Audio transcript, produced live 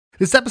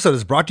This episode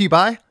is brought to you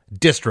by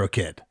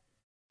DistroKid.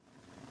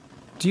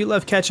 Do you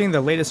love catching the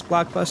latest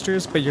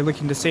blockbusters, but you're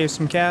looking to save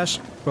some cash?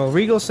 Well,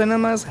 Regal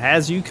Cinemas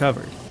has you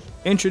covered.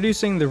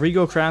 Introducing the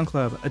Regal Crown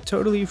Club, a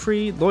totally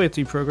free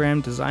loyalty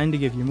program designed to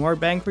give you more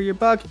bang for your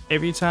buck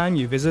every time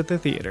you visit the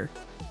theater.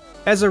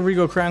 As a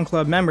Regal Crown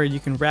Club member, you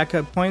can rack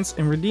up points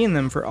and redeem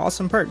them for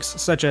awesome perks,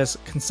 such as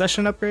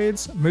concession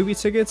upgrades, movie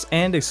tickets,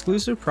 and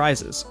exclusive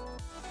prizes.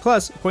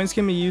 Plus, points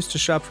can be used to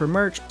shop for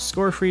merch,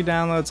 score free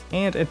downloads,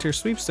 and enter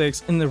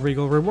sweepstakes in the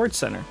Regal Rewards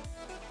Center.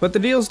 But the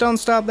deals don't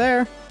stop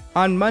there.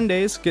 On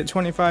Mondays, get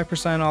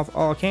 25% off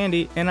all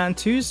candy, and on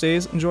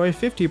Tuesdays, enjoy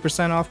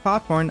 50% off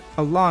popcorn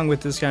along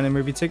with discounted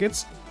movie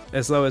tickets,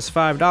 as low as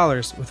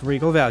 $5 with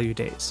Regal Value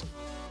Days.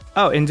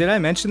 Oh, and did I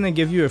mention they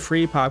give you a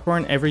free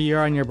popcorn every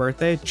year on your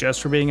birthday just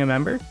for being a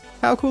member?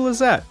 How cool is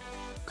that?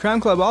 Crown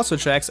Club also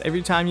tracks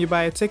every time you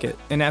buy a ticket,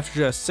 and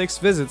after just 6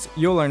 visits,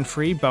 you'll earn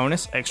free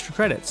bonus extra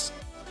credits.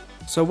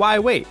 So why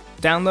wait?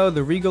 Download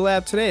the Regal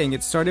app today and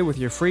get started with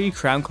your free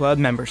Crown Club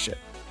membership.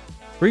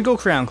 Regal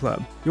Crown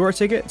Club, your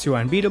ticket to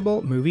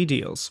unbeatable movie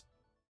deals.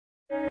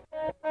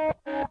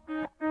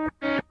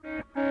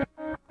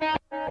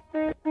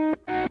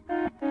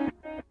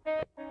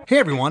 Hey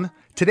everyone,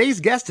 today's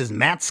guest is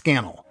Matt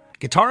Scannell,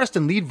 guitarist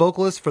and lead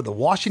vocalist for the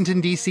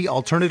Washington, D.C.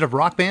 alternative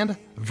rock band,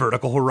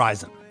 Vertical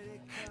Horizon.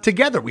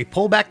 Together we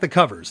pull back the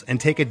covers and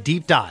take a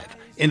deep dive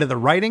into the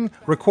writing,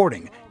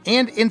 recording,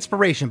 and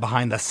inspiration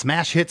behind the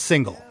smash hit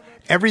single,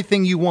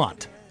 Everything You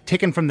Want,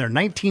 taken from their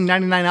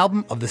 1999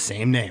 album of the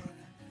same name.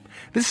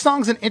 This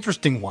song's an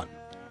interesting one.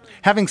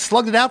 Having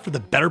slugged it out for the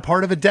better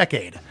part of a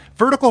decade,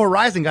 Vertical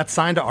Horizon got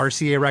signed to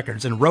RCA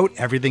Records and wrote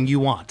Everything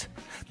You Want.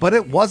 But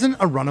it wasn't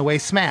a runaway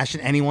smash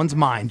in anyone's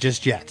mind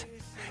just yet.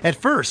 At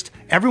first,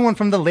 everyone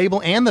from the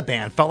label and the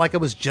band felt like it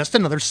was just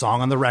another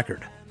song on the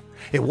record.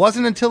 It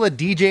wasn't until a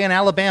DJ in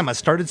Alabama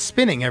started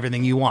spinning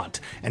Everything You Want,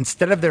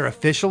 instead of their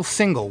official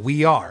single,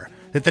 We Are,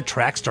 that the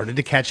track started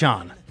to catch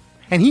on.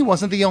 And he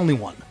wasn't the only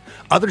one.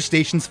 Other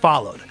stations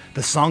followed.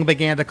 The song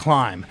began to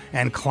climb,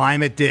 and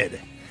climb it did.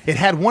 It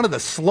had one of the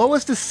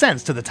slowest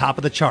ascents to the top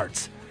of the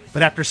charts,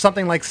 but after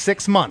something like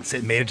 6 months,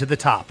 it made it to the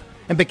top,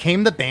 and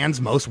became the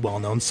band's most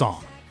well-known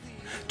song.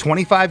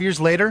 25 years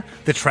later,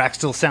 the track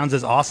still sounds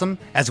as awesome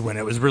as when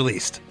it was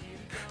released.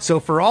 So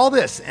for all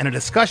this and a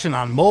discussion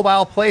on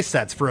mobile play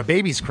sets for a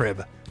baby's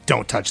crib,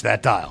 don't touch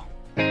that dial.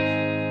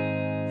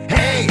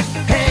 Hey,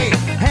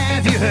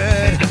 have you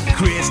heard?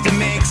 Krista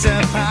makes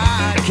a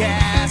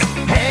podcast.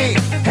 Hey,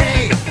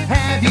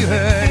 have you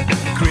heard?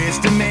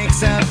 Krista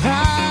makes a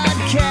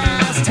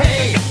podcast.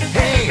 Hey,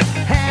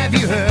 have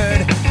you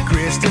heard?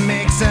 Krista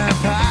makes a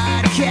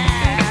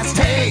podcast.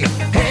 Hey,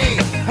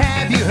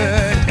 have you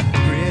heard?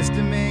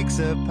 Krista makes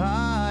a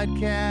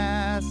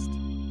podcast.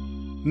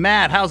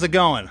 Matt, how's it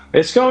going?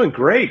 It's going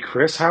great,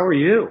 Chris. How are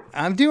you?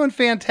 I'm doing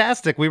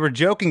fantastic. We were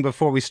joking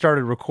before we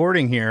started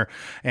recording here,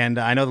 and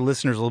I know the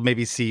listeners will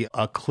maybe see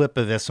a clip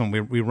of this when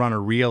we run a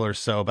reel or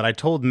so, but I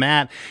told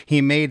Matt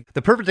he made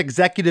the perfect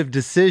executive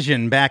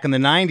decision back in the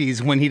 90s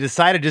when he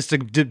decided just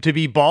to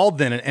be bald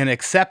then and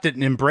accept it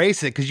and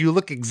embrace it, because you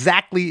look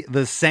exactly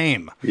the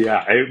same.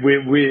 Yeah,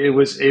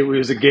 it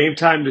was a game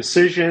time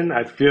decision.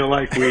 I feel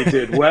like we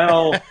did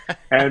well,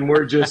 and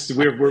we're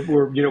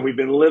we've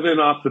been living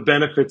off the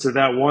benefits of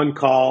that one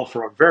call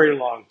for a very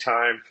long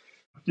time.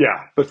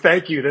 Yeah, but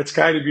thank you. That's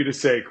kind of you to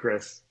say,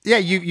 Chris. Yeah,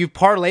 you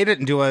parlayed it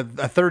into a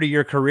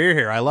 30-year career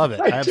here. I love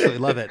it. I absolutely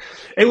love it.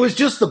 It was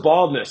just the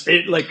baldness.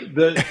 It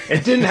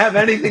didn't have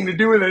anything to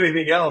do with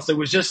anything else. It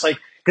was just like,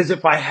 because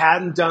if I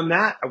hadn't done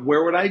that,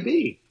 where would I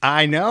be?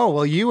 I know.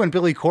 Well, you and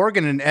Billy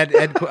Corgan and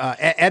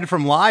Ed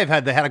from Live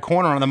had a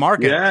corner on the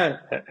market. Yeah,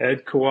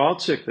 Ed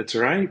Kowalczyk. That's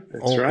right.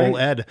 Old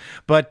Ed.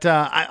 But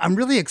I'm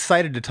really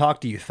excited to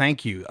talk to you.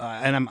 Thank you.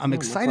 And I'm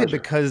excited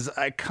because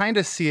I kind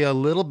of see a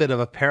little bit of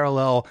a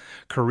parallel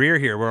career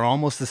here. We're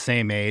almost the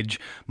same age.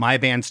 My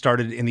band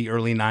started in the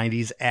early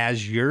 90s,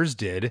 as yours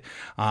did.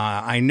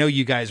 I know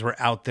you guys were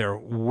out there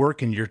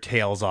working your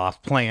tails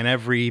off, playing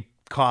every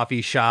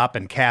coffee shop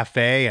and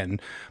cafe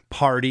and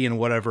party and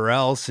whatever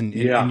else, and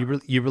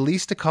you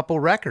released a couple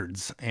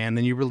records, and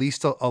then you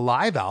released a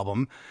live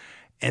album,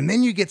 and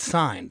then you get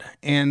signed,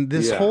 and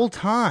this whole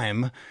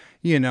time,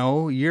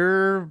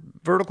 you're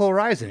Vertical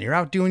Horizon, you're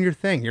out doing your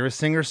thing, you're a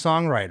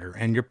singer-songwriter,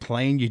 and you're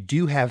playing, you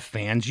do have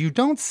fans, you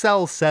don't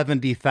sell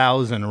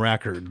 70,000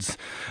 records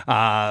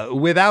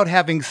without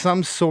having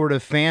some sort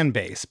of fan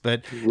base,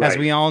 but as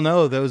we all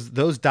know,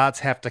 those dots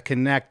have to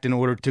connect in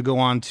order to go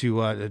on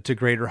to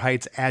greater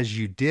heights, as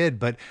you did.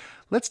 But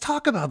let's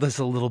talk about this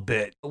a little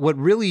bit. What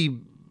really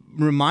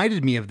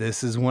reminded me of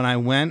this is when I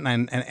went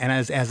and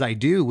as I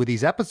do with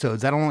these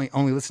episodes, I don't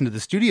only listen to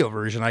the studio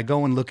version. I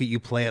go and look at you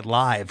play it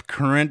live.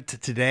 Current to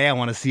today, I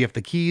want to see if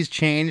the keys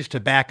changed to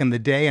back in the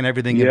day and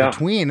everything in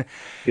between.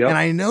 Yep. And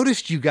I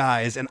noticed you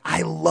guys, and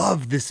I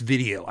love this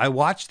video. I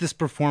watched this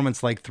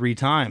performance like 3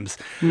 times.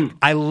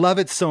 I love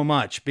it so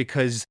much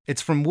because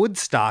it's from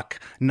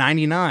Woodstock,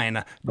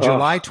 99,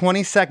 July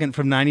 22nd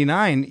from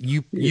 99.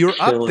 You're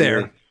up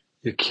there.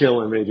 You're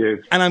killing me,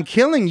 dude. And I'm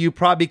killing you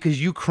probably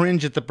because you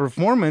cringe at the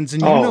performance,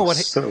 and you know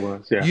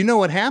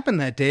what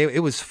happened that day. It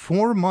was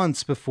 4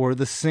 months before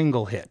the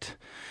single hit.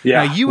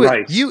 Yeah, now,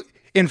 you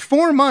in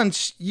 4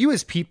 months, you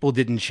as people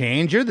didn't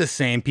change. You're the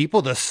same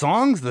people. The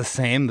song's the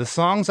same. The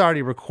song's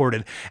already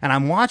recorded. And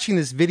I'm watching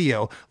this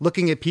video,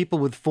 looking at people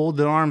with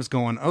folded arms,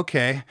 going,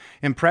 "Okay,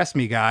 impress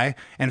me, guy."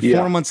 And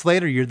 4 months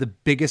later, you're the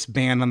biggest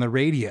band on the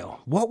radio.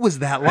 What was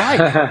that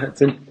like?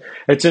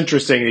 It's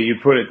interesting that you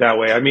put it that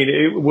way. I mean,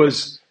 it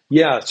was.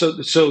 Yeah, so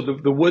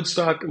the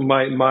Woodstock,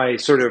 my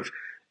sort of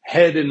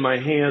head in my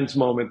hands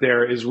moment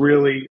there is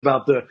really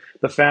about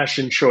the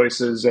fashion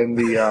choices and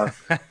the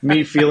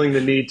me feeling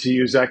the need to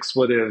use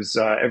expletives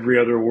every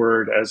other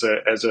word as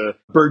a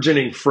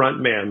burgeoning front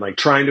man, like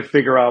trying to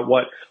figure out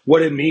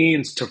what it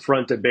means to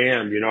front a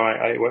band.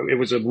 It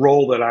was a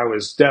role that I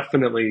was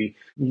definitely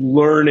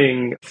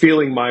learning,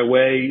 feeling my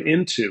way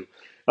into.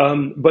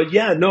 But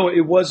yeah, no,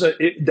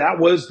 that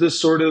was the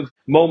sort of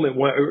moment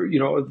when,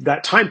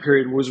 that time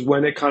period was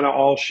when it kind of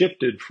all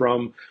shifted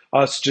from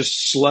us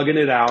just slugging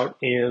it out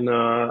in,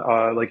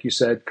 like you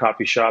said,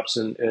 coffee shops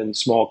and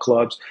small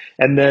clubs,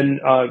 and then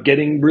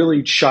getting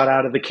really shot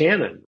out of the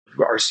cannon.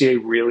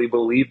 RCA really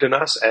believed in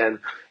us and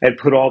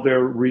put all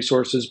their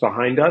resources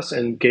behind us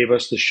and gave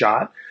us the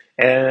shot.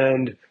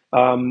 And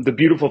the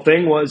beautiful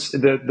thing was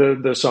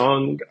the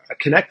song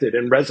connected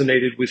and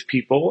resonated with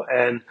people.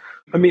 And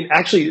I mean,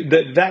 actually,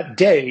 that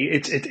day,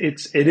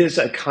 it is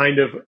a kind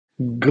of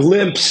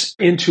glimpse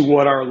into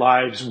what our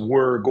lives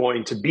were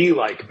going to be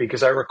like,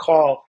 because I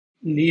recall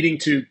needing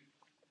to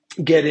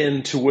get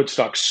into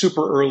Woodstock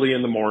super early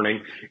in the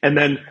morning, and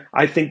then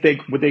I think they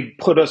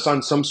put us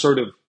on some sort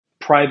of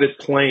private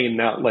plane.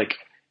 Now, like,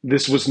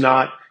 this was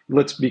not.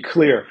 Let's be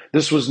clear.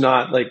 This was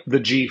not like the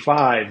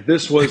G5.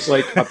 This was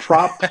like a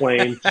prop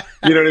plane.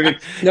 You know what I mean?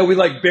 No, we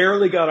like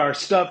barely got our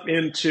stuff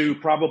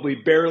probably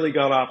barely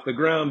got off the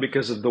ground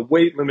because of the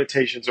weight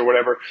limitations or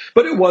whatever.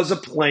 But it was a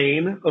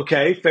plane.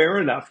 Okay, fair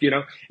enough.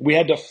 We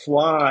had to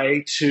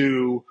fly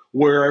to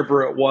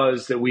wherever it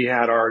was that we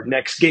had our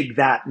next gig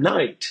that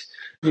night.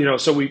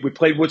 So we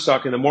played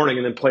Woodstock in the morning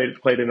and then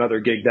played another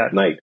gig that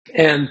night.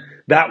 And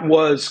that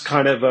was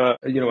kind of a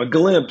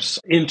glimpse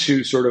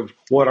into sort of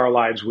what our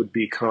lives would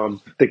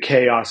become, the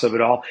chaos of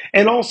it all.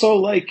 And also,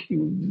 like,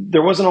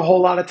 there wasn't a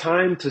whole lot of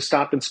time to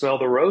stop and smell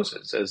the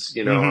roses, as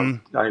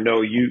I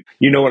know you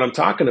know what I'm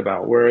talking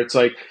about, where it's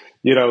like,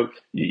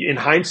 in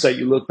hindsight,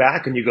 you look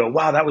back and you go,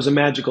 wow, that was a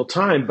magical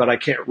time, but I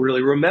can't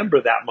really remember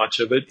that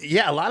much of it.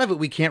 Yeah, a lot of it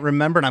we can't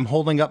remember, and I'm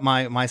holding up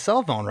my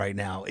cell phone right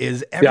now,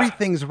 is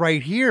everything's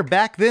right here.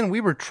 Back then,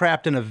 we were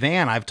trapped in a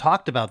van. I've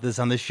talked about this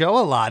on the show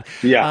a lot.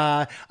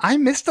 Yeah. I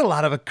missed a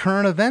lot of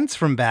current events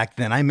from back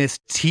then. I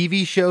missed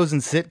TV shows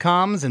and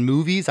sitcoms and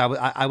movies.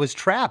 I was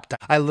trapped.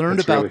 I learned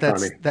about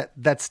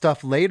that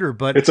stuff later,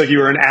 but it's like you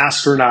were an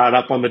astronaut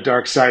up on the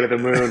dark side of the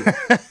moon.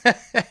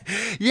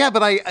 Yeah,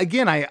 but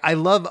I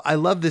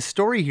love this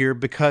story here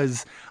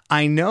because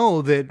I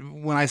know that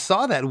when I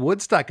saw that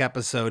Woodstock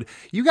episode,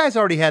 you guys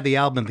already had the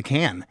album in the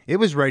can. It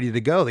was ready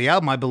to go. The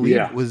album, I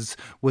believe,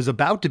 was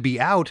about to be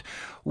out.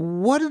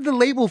 What did the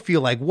label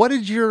feel like? What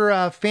did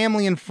your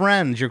family and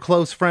friends, your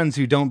close friends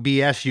who don't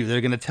BS you,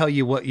 they're going to tell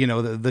you what,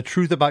 the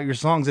truth about your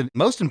songs? And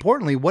most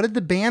importantly, what did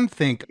the band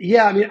think?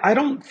 Yeah, I mean, I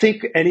don't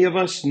think any of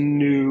us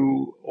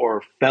knew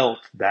or felt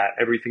that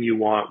Everything You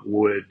Want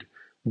would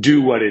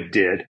do what it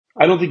did.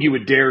 I don't think you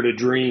would dare to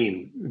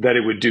dream that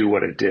it would do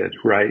what it did,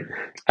 right?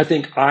 I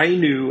think I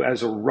knew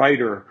as a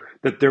writer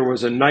that there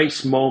was a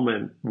nice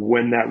moment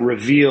when that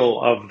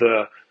reveal of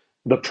the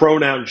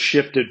pronoun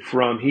shifted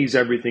from he's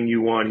everything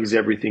you want, he's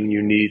everything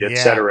you need,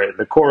 etc.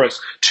 The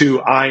chorus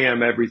to I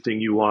am everything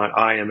you want,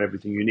 I am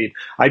everything you need.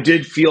 I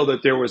did feel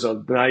that there was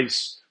a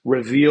nice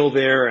reveal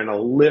there and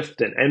a lift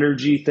and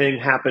energy thing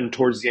happened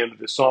towards the end of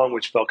the song,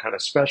 which felt kind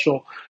of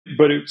special.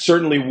 But it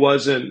certainly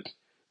wasn't.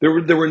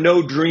 There were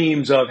no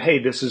dreams of, hey,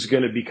 this is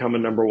going to become a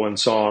number one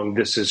song.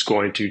 This is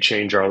going to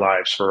change our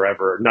lives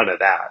forever. None of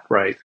that,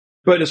 right?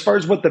 But as far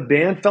as what the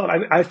band felt,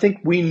 I think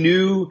we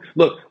knew,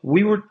 look,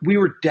 we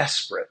were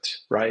desperate,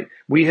 right?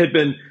 We had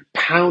been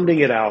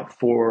pounding it out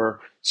for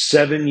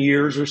 7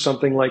 years or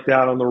something like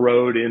that on the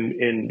road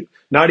in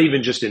not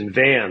even just in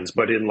vans,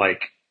 but in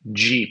like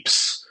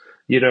Jeeps.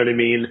 You know what I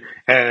mean?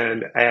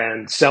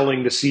 And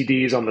selling the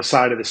CDs on the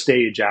side of the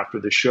stage after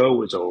the show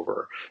was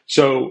over.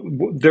 So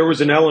there was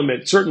an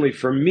element, certainly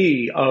for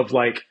me, of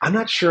like, I'm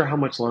not sure how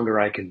much longer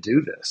I can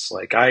do this.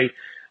 Like I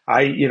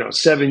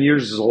 7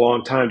 years is a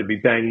long time to be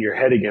banging your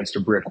head against a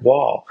brick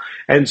wall.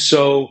 And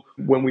so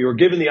when we were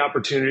given the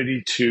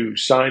opportunity to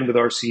sign with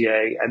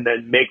RCA and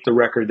then make the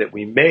record that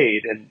we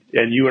made,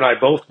 and you and I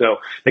both know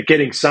that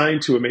getting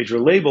signed to a major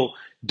label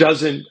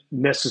doesn't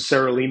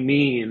necessarily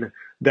mean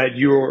that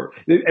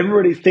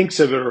everybody thinks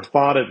of it or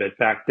thought of it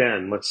back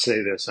then. Let's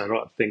say this. I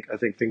think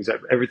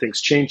everything's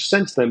changed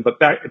since then. But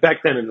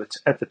back then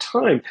at the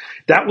time,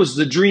 that was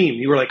the dream.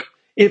 You were like,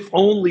 if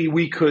only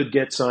we could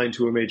get signed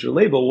to a major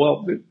label.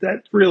 Well,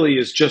 that really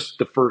is just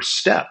the first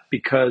step,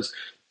 because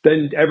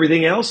then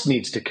everything else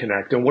needs to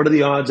connect. And what are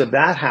the odds of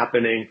that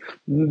happening?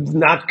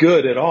 Not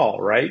good at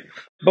all, right?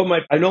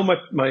 But I know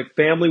my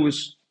family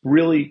was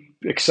really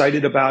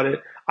excited about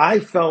it. I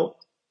felt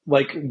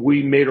like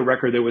we made a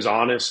record that was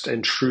honest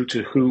and true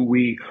to who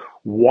we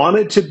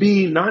wanted to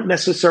be, not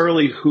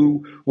necessarily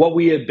what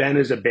we had been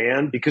as a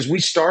band, because we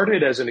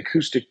started as an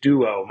acoustic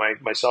duo,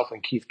 myself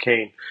and Keith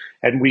Kane,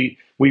 and we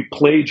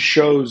played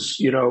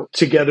shows,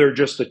 together,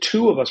 just the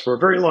two of us, for a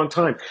very long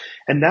time.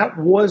 And that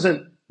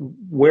wasn't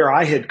where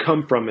I had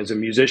come from as a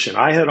musician.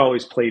 I had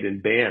always played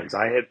in bands.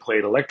 I had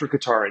played electric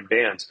guitar in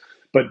bands,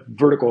 but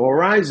Vertical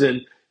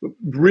Horizon,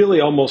 really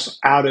almost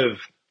out of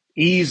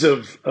ease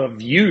of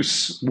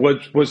use,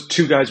 was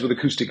two guys with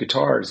acoustic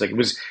guitars. Like it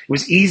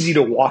was easy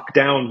to walk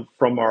down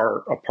from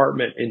our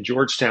apartment in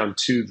Georgetown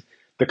to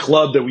the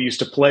club that we used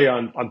to play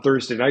on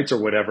Thursday nights or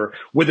whatever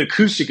with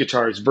acoustic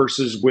guitars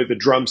versus with a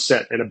drum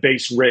set and a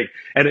bass rig.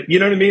 And you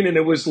know what I mean? And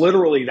it was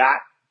literally that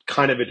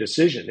kind of a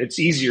decision. It's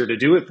easier to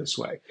do it this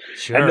way.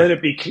 Sure. And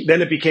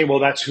then it became, well,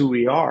 that's who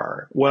we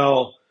are.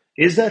 Well,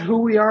 is that who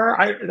we are?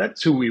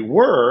 That's who we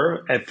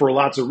were, and for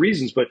lots of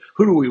reasons, but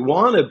who do we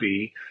want to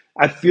be?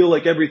 I feel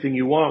like Everything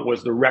You Want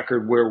was the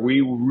record where we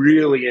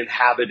really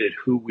inhabited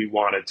who we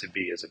wanted to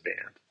be as a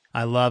band.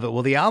 I love it.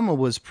 Well, the album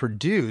was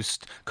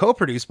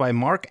co-produced by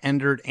Mark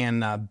Endert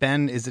and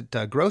Ben, is it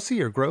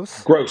Grossi or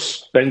Gross?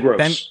 Gross. Ben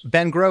Gross.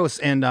 Ben Gross.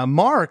 And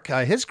Mark,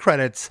 his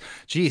credits,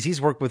 he's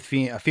worked with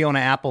Fiona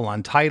Apple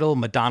on Tidal,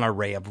 Madonna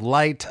Ray of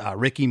Light,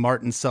 Ricky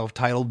Martin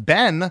self-titled.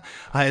 Ben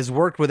has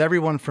worked with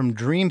everyone from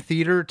Dream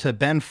Theater to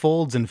Ben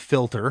Folds and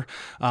Filter.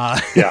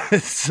 Yeah.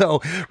 So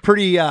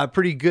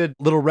pretty good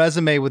little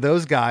resume with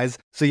those guys.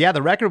 So yeah,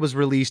 the record was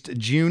released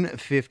June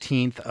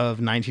 15th of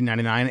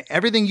 1999.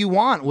 Everything You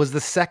Want was the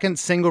second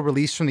single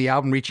released from the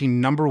album,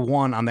 reaching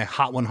 #1 on the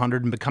Hot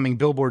 100 and becoming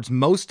Billboard's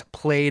most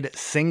played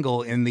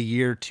single in the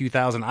year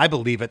 2000. I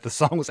believe it. The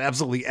song was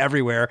absolutely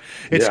everywhere.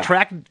 It's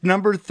track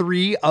number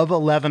 3 of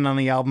 11 on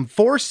the album.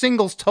 4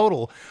 singles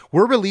total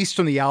were released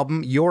from the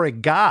album. You're a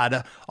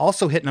God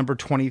also hit number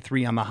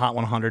 23 on the Hot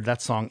 100.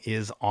 That song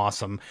is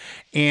awesome.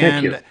 And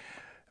thank you.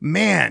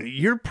 Man,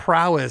 your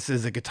prowess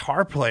as a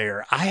guitar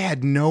player, I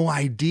had no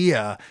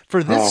idea.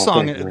 For this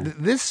song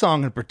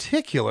in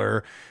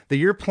particular, that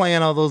you're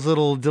playing all those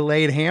little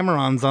delayed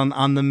hammer-ons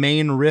on the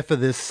main riff of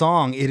this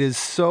song. It is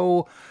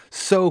so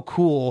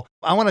cool.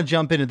 I want to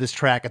jump into this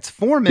track. It's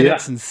 4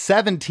 minutes and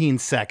 17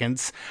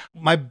 seconds.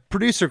 My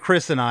producer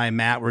Chris and I,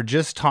 Matt, were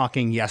just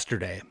talking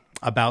yesterday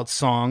about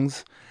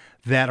songs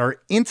that are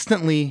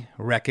instantly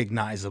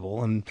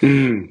recognizable. And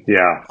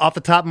off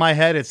the top of my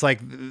head, it's like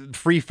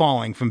Free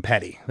Falling from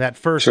Petty. That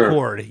first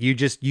chord, you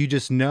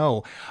just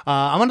know.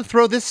 I'm going to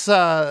throw this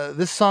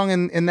song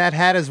in that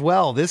hat as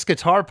well. This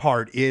guitar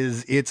part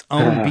is its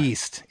own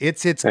beast.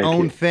 It's its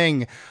own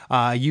thing.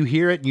 You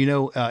hear it, you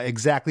know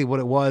exactly what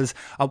it was.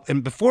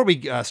 And before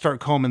we start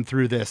combing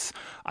through this,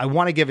 I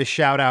want to give a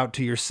shout out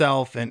to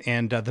yourself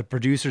and the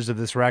producers of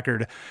this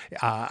record.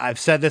 I've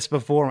said this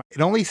before.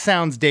 It only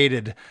sounds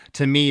dated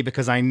to me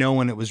because I know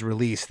when it was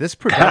released. This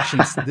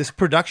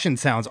production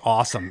sounds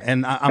awesome.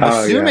 And I'm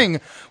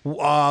assuming,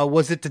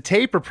 was it to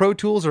tape or Pro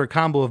Tools or a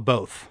combo of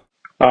both?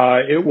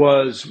 It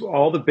was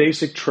all the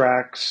basic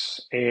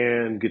tracks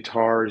and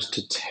guitars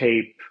to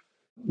tape.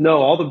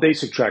 No, all the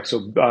basic tracks.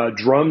 So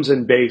drums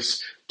and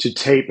bass to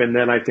tape. And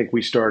then I think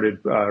we started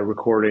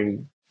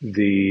recording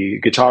the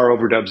guitar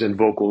overdubs and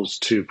vocals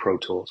to Pro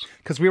Tools.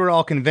 Because we were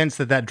all convinced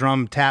that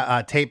drum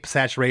tape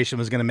saturation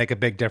was going to make a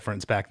big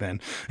difference back then.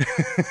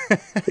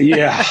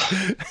 Yeah.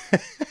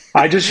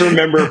 I just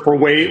remember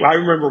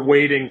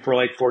waiting for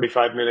like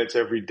 45 minutes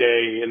every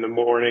day in the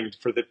morning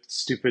for the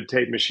stupid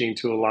tape machine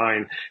to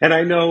align. And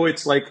I know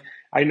it's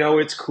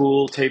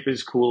cool, tape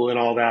is cool and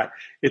all that.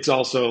 It's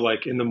also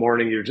like in the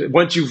morning,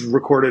 once you've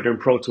recorded in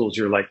Pro Tools,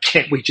 you're like,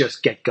 can't we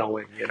just get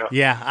going, you know?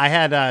 Yeah, I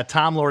had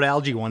Tom Lord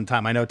Alge one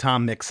time. I know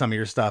Tom mixed some of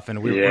your stuff,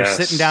 and we're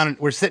sitting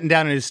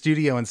down in his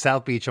studio in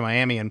South Beach in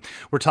Miami, and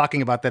we're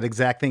talking about that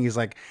exact thing. He's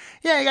like,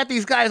 yeah, you got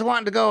these guys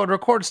wanting to go and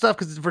record stuff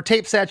because for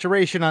tape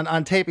saturation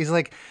on tape. He's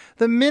like,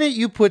 the minute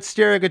you put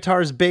stereo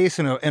guitar's bass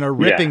and a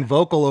ripping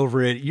vocal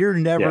over it, you're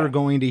never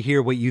going to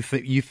hear what you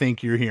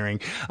think you're hearing.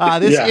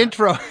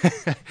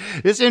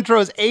 This intro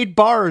is 8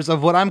 bars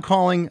of what I'm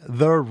calling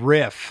the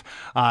riff.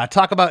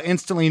 Talk about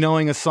instantly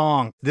knowing a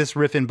song. This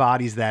riff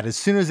embodies that as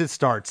soon as it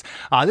starts.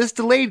 This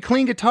delayed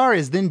clean guitar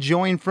is then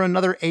joined for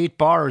another 8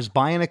 bars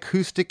by an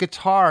acoustic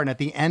guitar, and at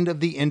the end of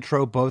the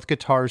intro, both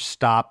guitars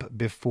stop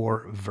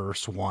before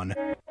verse 1.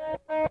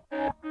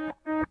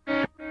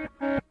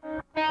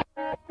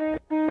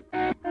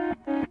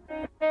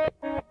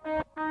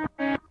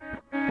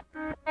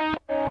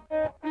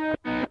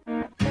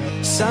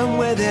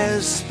 Somewhere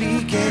there's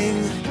speaking,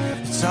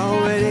 it's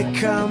already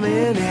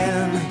coming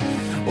in.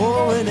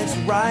 Oh, and it's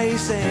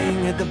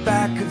rising at the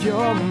back of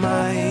your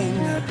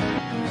mind.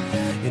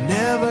 You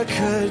never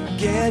could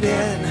get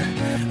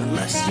in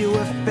unless you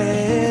were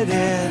fed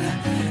in.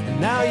 And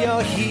now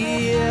you're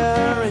here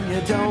and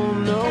you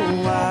don't know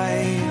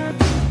why.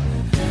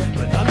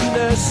 But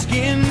under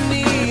skin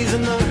knees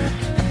and the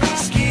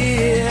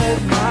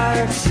skid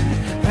marks,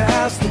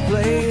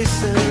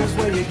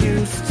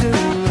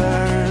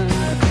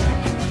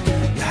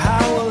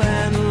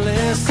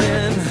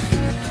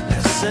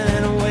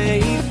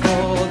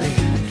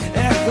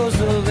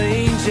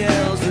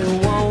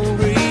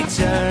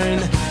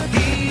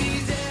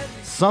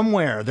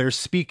 Somewhere they're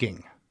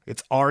speaking.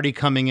 It's already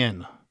coming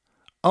in.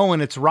 Oh,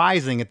 and it's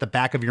rising at the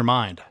back of your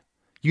mind.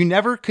 You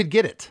never could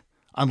get it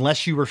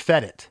unless you were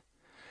fed it.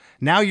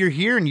 Now you're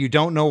here and you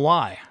don't know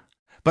why.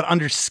 But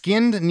under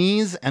skinned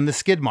knees and the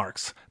skid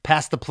marks,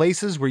 past the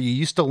places where you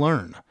used to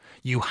learn,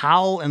 you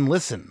howl and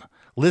listen.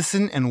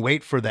 Listen and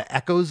wait for the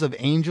echoes of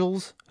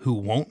angels who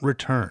won't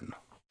return.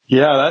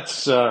 Yeah,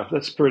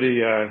 that's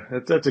pretty.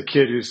 That's a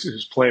kid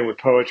who's playing with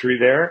poetry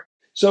there.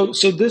 So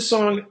this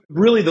song,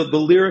 really, the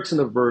lyrics and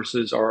the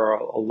verses are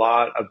a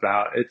lot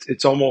about.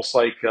 It's almost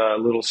like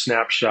little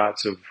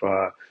snapshots of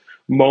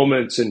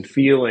moments and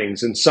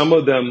feelings, and some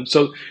of them.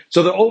 So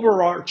the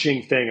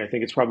overarching thing, I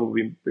think it's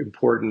probably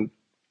important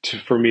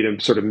for me to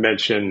sort of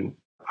mention.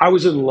 I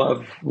was in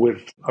love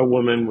with a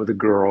woman, with a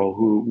girl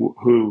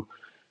who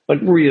like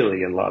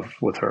really in love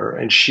with her,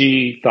 and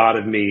she thought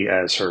of me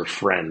as her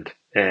friend,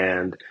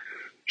 and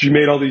she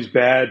made all these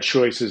bad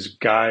choices,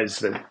 guys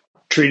that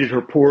treated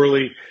her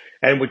poorly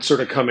and would sort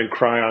of come and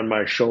cry on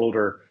my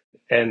shoulder.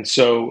 And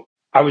so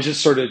I was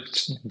just sort of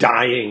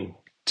dying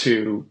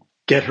to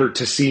get her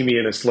to see me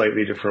in a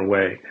slightly different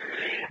way.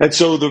 And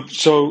so that's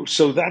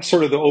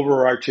sort of the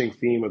overarching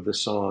theme of the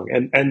song.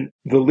 And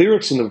the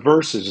lyrics and the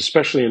verses,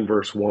 especially in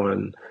verse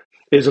 1,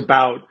 is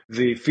about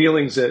the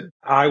feelings that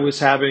I was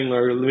having,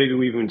 or maybe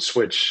we even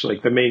switch,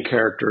 like the main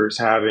character is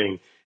having.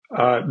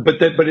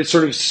 But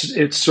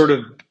it's sort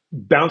of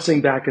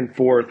bouncing back and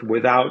forth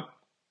without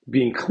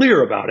being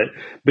clear about it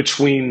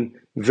between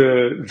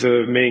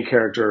the main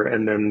character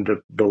and then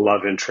the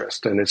love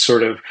interest. And it's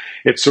sort of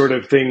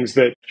things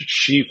that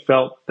she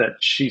felt that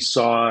she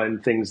saw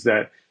and things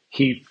that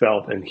he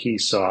felt and he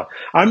saw.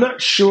 I'm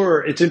not sure,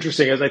 it's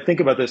interesting as I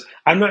think about this,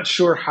 I'm not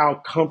sure how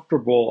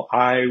comfortable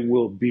I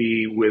will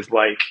be with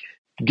like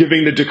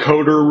giving the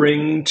decoder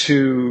ring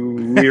to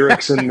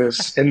lyrics in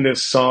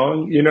this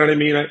song. You know what I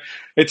mean?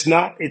 It's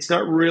not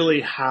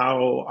really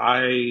how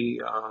I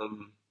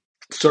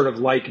sort of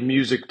like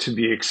music to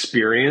be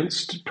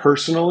experienced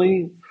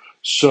personally.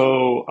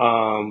 So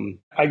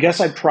I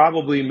guess I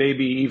probably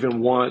maybe even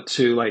want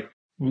to like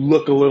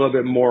look a little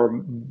bit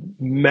more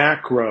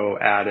macro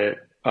at it.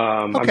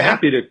 Okay. I'm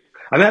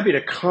happy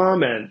to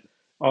comment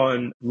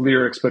on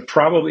lyrics, but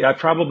I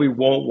probably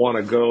won't want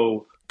to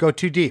go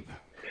too deep.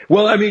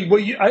 Well, I mean,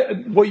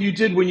 what you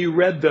did when you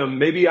read them,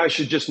 maybe I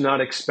should just not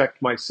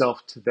expect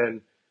myself to then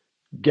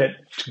get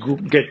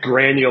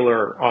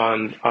granular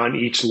on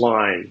each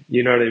line.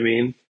 You know what I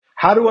mean?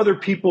 How do other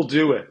people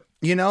do it?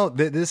 You know,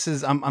 this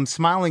is I'm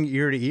smiling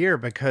ear to ear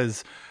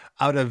because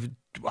out of,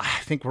 I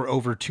think we're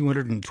over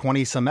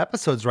 220 some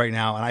episodes right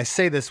now. And I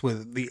say this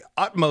with the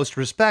utmost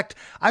respect.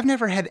 I've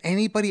never had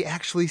anybody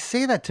actually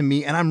say that to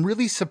me. And I'm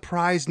really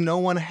surprised no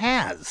one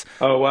has.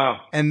 Oh, wow.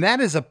 And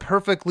that's a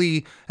perfect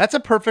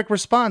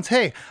response.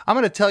 Hey, I'm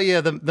going to tell you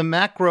the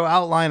macro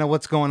outline of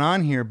what's going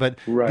on here, but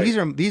right.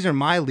 These are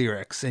my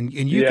lyrics and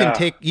you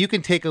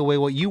can take away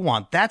what you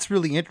want. That's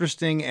really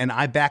interesting. And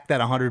I back that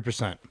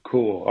 100%.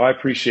 Cool. I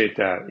appreciate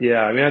that.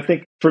 Yeah. I mean, I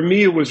think for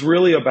me, it was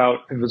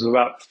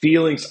about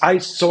feelings. I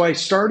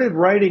started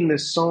writing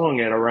this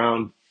song at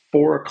around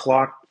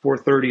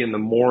 4:30 in the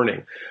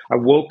morning. I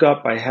woke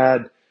up, I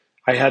had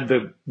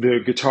the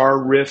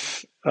guitar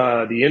riff,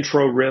 the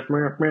intro riff,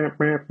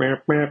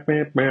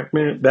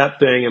 that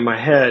thing in my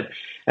head.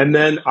 And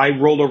then I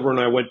rolled over and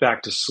I went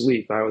back to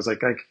sleep. I was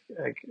like,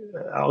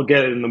 I'll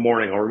get it in the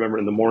morning. I'll remember it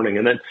in the morning.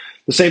 And then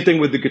the same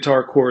thing with the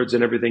guitar chords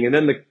and everything. And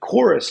then the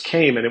chorus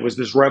came and it was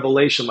this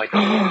revelation like,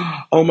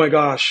 oh my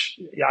gosh,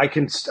 I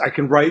can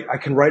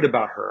write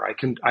about her.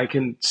 I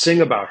can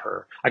sing about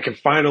her. I can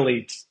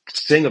finally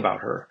sing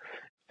about her.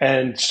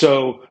 And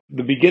so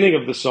the beginning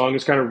of the song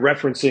is kind of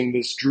referencing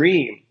this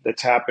dream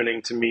that's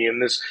happening to me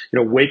and this,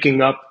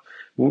 waking up.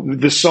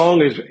 The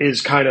song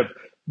is kind of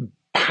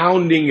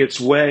pounding its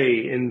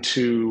way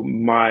into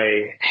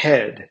my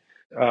head.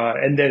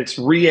 And then it's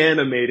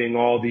reanimating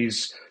all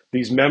these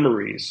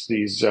memories,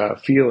 these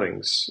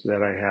feelings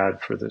that I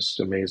had for this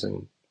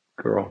amazing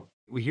girl.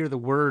 We hear the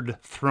word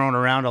thrown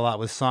around a lot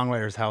with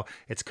songwriters, how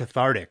it's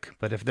cathartic.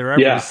 But if there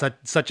ever was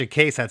such a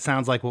case, that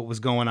sounds like what was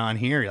going on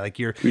here. Like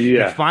you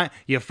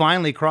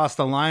finally crossed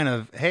the line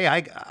of, hey,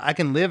 I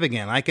can live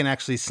again. I can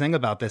actually sing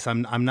about this.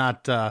 I'm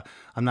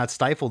not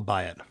stifled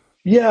by it.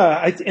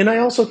 Yeah, and I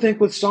also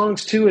think with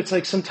songs too, it's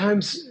like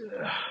sometimes,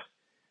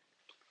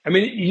 I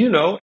mean,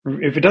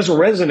 if it doesn't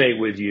resonate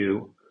with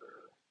you,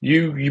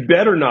 you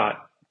better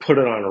not put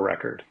it on a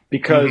record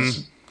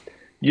because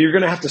you're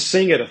going to have to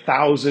sing it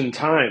 1,000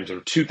 times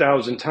or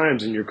 2,000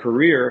 times in your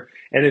career.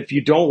 And if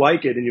you don't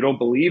like it and you don't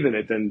believe in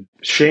it, then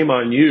shame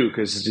on you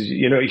because,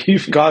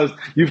 you've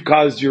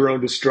caused your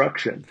own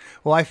destruction.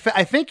 Well, I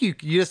think you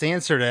just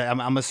answered it.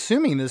 I'm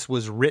assuming this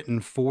was written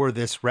for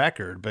this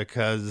record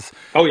because,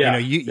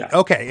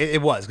 okay,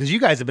 it was because you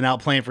guys have been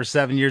out playing for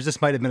 7 years.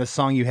 This might have been a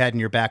song you had in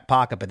your back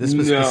pocket, but this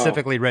was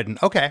specifically written.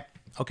 Okay.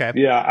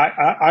 Yeah,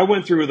 I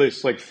went through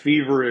this like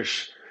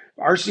feverish.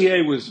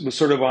 RCA was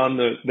sort of on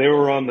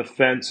the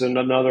fence, and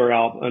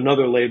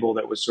another label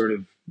that was sort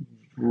of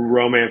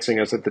romancing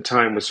us at the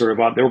time was sort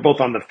of, they were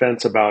both on the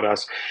fence about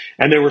us.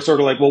 And they were sort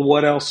of like, well,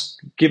 what else?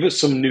 Give us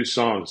some new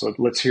songs.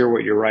 Let's hear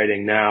what you're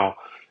writing now.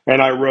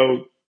 And I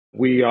wrote,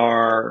 We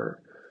Are,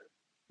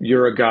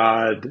 You're a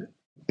God,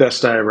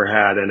 Best I Ever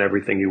Had, and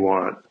Everything You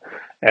Want.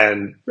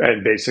 And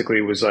basically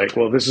it was like,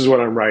 well, this is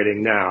what I'm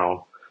writing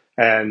now.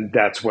 And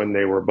that's when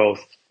they were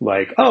both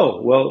like,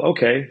 oh, well,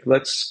 okay,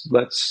 let's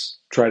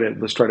try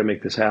to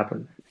make this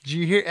happen. Did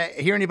you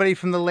hear anybody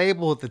from the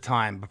label at the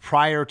time,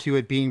 prior to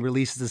it being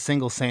released as a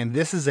single, saying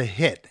this is a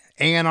hit?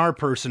 A&R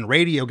person,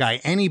 radio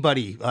guy,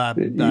 anybody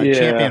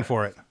champion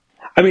for it?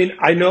 I mean,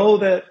 I know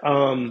that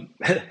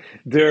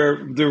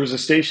there was a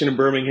station in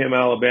Birmingham,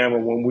 Alabama,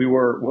 when We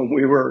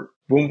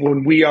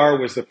Are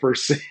was the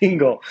first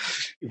single.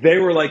 They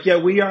were like, yeah,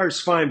 We Are is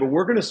fine, but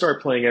we're going to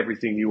start playing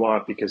Everything You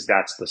Want because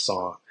that's the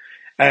song.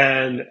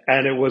 And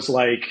it was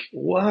like,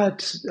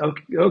 what?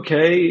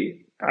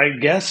 Okay, I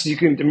guess you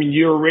can. I mean,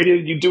 you're radio.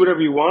 You do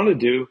whatever you want to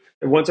do.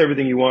 And once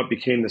Everything You Want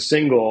became the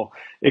single,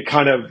 it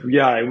kind of,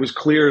 it was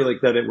clear like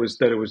that it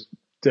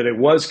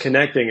was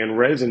connecting and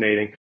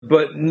resonating.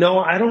 But no,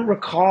 I don't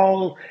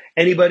recall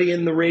anybody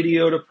in the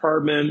radio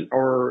department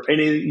or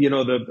any,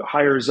 the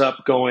hires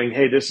up going,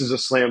 hey, this is a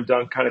slam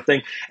dunk kind of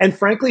thing. And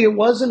frankly, it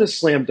wasn't a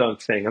slam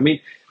dunk thing. I mean,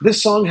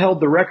 this song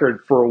held the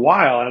record for a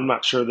while. I'm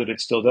not sure that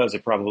it still does.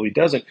 It probably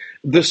doesn't.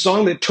 The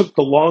song that took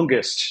the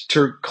longest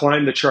to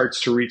climb the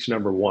charts to reach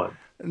number one.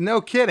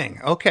 No kidding.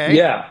 Okay.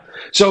 Yeah.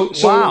 So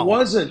wow.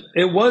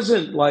 It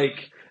wasn't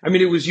like, I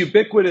mean, it was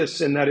ubiquitous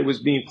in that it was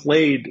being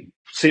played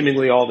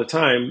seemingly all the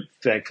time,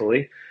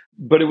 thankfully,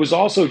 but it was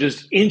also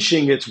just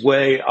inching its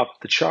way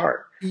up the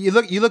chart. You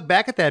look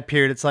back at that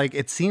period, it's like,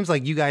 it seems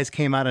like you guys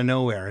came out of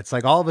nowhere. It's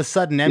like all of a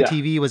sudden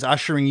MTV was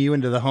ushering you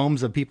into the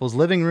homes of people's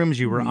living rooms.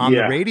 You were on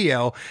the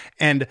radio,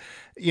 and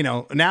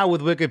now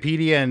with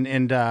Wikipedia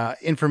and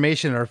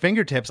information at our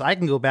fingertips, I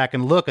can go back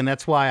and look, and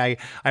that's why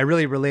I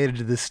really related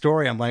to this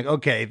story. I'm like,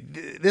 okay,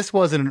 this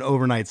wasn't an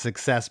overnight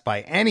success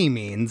by any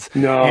means.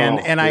 No,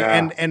 and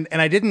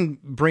I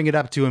didn't bring it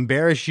up to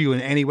embarrass you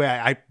in any way.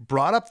 I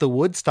brought up the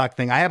Woodstock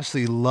thing. I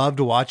absolutely loved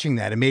watching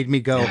that. It made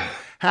me go,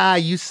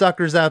 you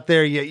suckers out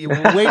there, you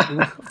wait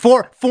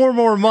four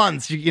more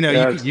months.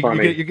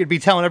 You could be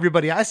telling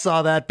everybody I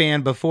saw that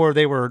band before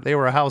they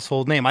were a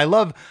household name. I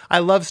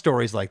love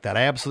stories like that.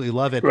 I absolutely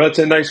love it. Well, that's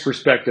a nice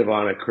perspective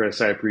on it,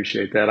 Chris. I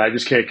appreciate that. I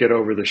just can't get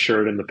over the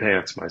shirt and the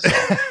pants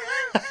myself.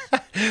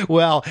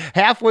 Well,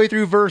 halfway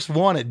through verse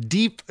 1, a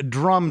deep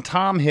drum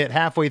tom hit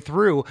halfway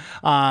through,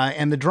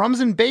 and the drums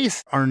and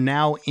bass are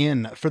now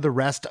in for the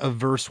rest of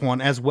verse 1,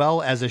 as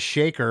well as a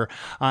shaker.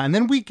 And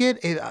then we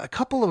get a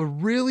couple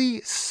of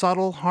really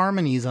subtle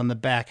harmonies on the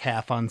back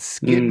half on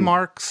skid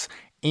marks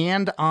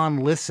and on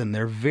listen.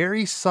 They're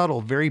very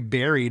subtle, very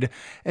buried,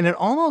 and it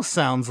almost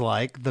sounds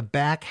like the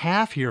back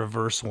half here of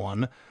verse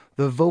 1,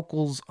 the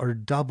vocals are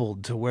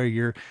doubled to where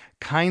you're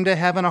kind of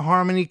having a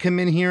harmony come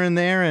in here and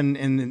there and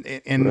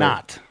right.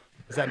 Not.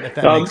 Does that makes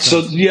sense?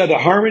 So the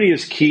harmony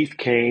is Keith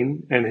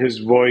Kane, and his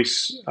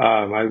voice,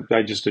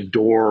 I just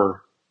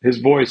adore. His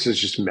voice is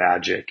just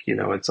magic.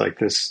 It's like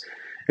this.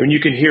 I mean, you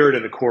can hear it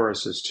in the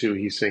choruses too.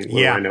 He's singing.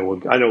 Well, I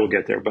know we'll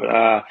get there,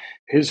 but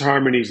his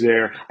harmony's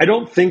there. I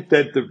don't think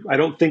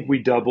we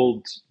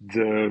doubled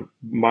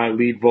my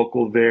lead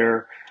vocal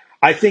there.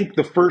 I think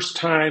the first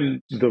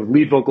time the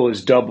lead vocal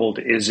is doubled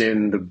is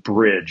in the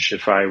bridge,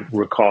 if I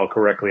recall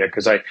correctly,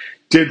 because I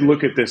did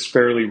look at this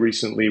fairly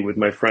recently with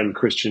my friend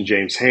Christian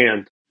James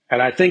Hand.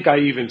 And I think I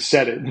even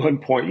said at one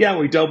point,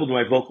 we doubled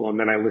my vocal, and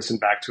then I listened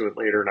back to it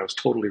later, and I was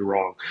totally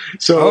wrong.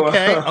 So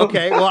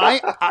okay. Well,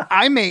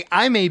 I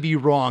may be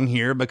wrong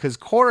here, because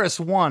chorus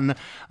 1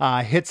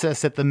 hits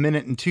us at the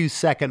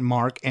 1:02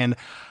 mark, and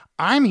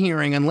I'm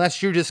hearing,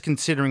 unless you're just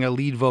considering a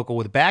lead vocal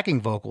with backing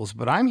vocals,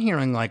 but I'm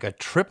hearing like a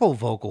triple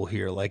vocal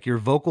here, like your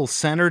vocal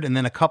centered and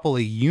then a couple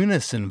of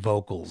unison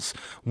vocals,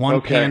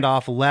 one panned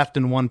off left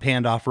and one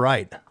panned off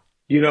right.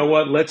 You know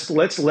what? Let's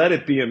let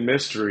it be a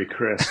mystery,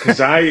 Chris, because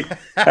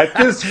at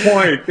this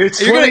point, it's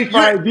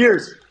 25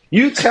 years.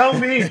 You tell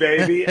me,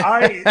 baby.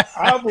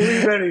 I'll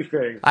believe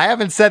anything. I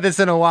haven't said this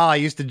in a while. I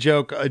used to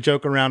joke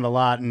around a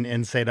lot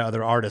and say to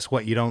other artists,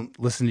 "What, you don't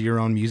listen to your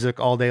own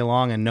music all day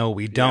long?" And no,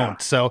 we don't. Yeah.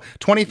 So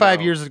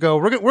 25 years ago,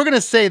 we're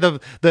gonna say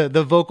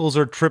the vocals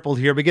are tripled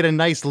here. We get a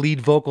nice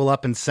lead vocal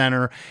up in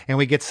center, and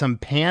we get some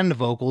panned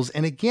vocals.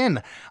 And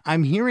again,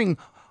 I'm hearing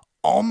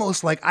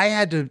almost like I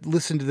had to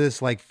listen to this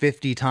like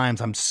 50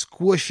 times. I'm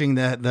squishing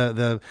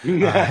the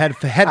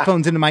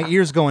headphones into my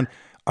ears, going,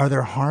 are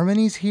there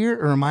harmonies here,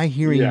 or am I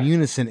hearing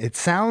unison? It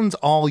sounds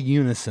all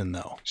unison,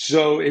 though.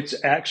 So it's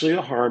actually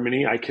a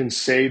harmony. I can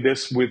say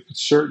this with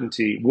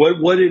certainty.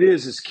 What it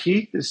is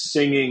Keith is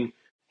singing.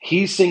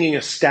 He's singing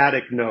a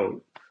static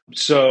note.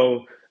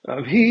 So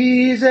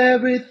he's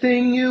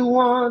everything you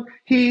want.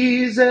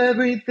 He's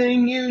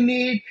everything you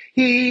need.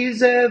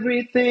 He's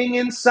everything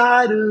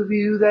inside of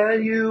you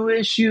that you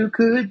wish you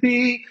could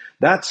be.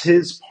 That's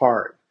his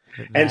part.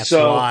 That's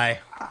why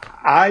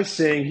I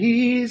sing,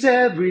 he's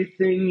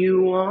everything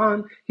you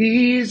want.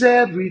 He's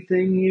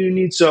everything you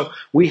need. So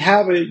we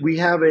have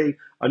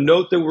a a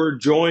note that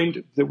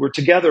we're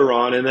together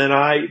on, and then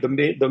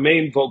the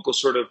main vocal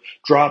sort of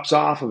drops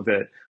off of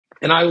it.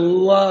 And I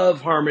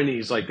love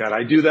harmonies like that.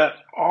 I do that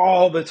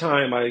all the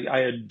time. I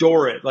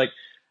adore it. Like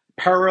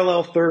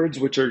parallel thirds,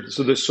 which are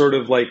so this sort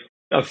of like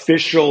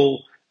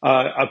official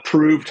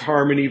approved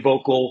harmony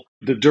vocal,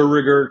 the de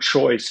rigueur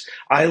choice.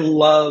 I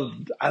love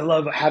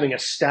having a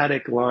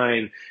static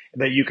line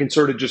that you can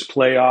sort of just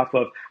play off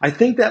of. I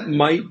think that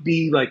might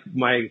be like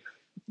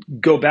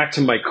go back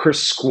to my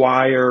Chris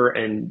Squire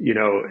and, you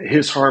know,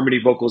 his harmony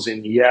vocals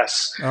in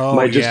Yes. Oh,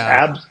 my just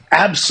yeah.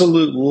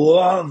 absolute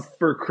love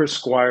for Chris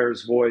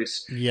Squire's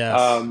voice.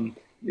 Yes.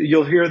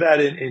 You'll hear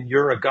that in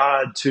You're a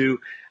God too.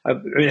 I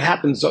mean, it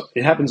happens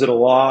in a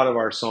lot of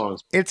our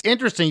songs. It's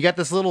interesting. You got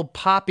this little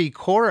poppy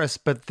chorus,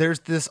 but there's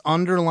this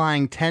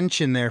underlying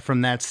tension there from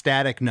that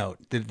static note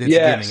that's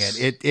Yes.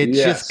 giving it. It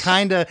Yes. just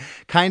kind of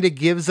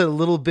gives it a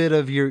little bit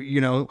of your,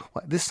 you know,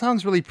 this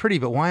song's really pretty,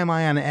 but why am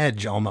I on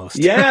edge almost?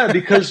 Yeah,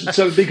 because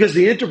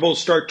the intervals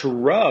start to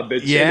rub.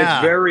 And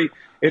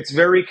it's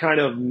very kind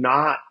of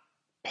not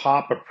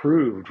pop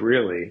approved,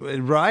 really.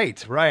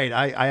 Right.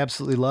 I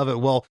absolutely love it.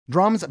 Well,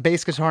 drums,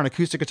 bass guitar, and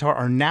acoustic guitar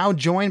are now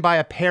joined by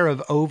a pair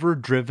of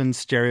overdriven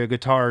stereo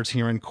guitars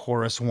here in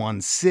chorus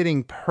 1,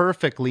 sitting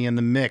perfectly in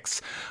the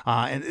mix.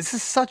 And this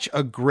is such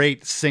a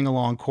great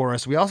sing-along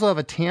chorus. We also have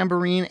a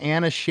tambourine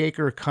and a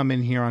shaker come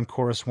in here on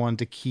chorus 1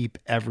 to keep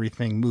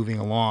everything moving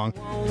along.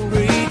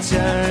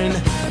 Return.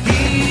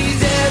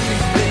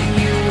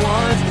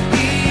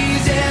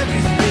 He's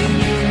everything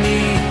you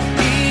want.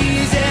 He's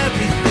everything you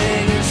need. He's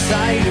everything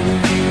inside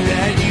of you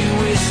that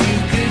you wish you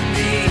could be.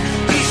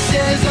 He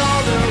says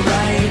all the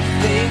right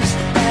things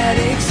at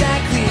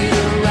exactly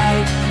the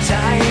right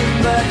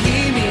time, but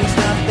he means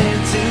nothing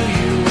to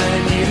you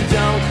and you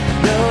don't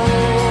know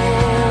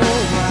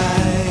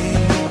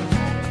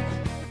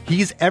why.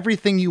 He's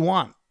everything you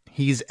want.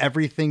 He's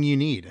everything you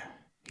need.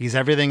 He's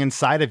everything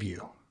inside of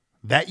you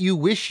that you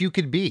wish you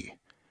could be.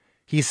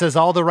 He says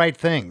all the right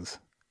things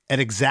at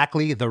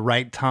exactly the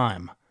right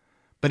time,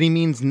 but he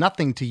means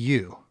nothing to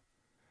you,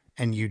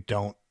 and you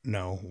don't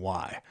know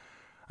why.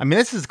 I mean,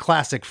 this is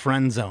classic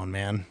friend zone,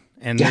 man.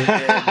 And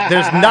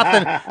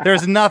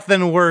there's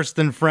nothing worse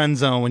than friend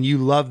zone when you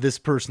love this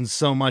person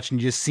so much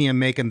and you just see him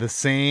making the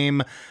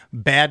same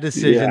bad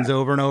decisions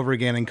over and over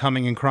again and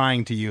coming and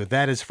crying to you.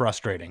 That is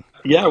frustrating.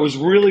 Yeah, it was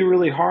really,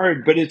 really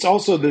hard. But it's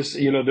also this,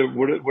 you know,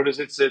 what does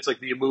it say? It's like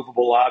the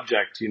immovable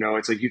object. You know,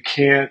 it's like you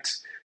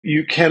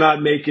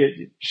cannot make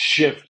it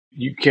shift.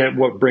 You can't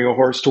bring a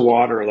horse to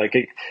water. Like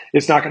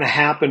it's not going to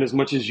happen as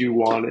much as you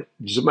want it,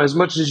 as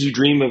much as you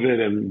dream of it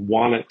and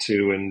want it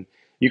to. And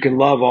you can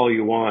love all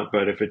you want,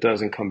 but if it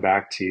doesn't come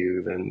back to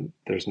you, then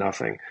there's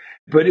nothing.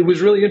 But it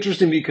was really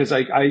interesting because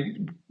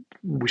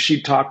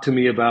she talked to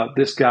me about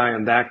this guy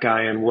and that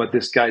guy and what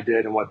this guy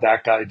did and what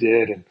that guy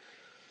did and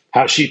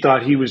how she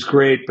thought he was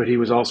great, but he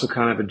was also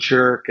kind of a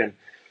jerk.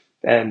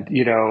 And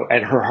you know,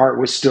 and her heart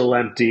was still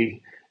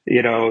empty,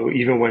 you know,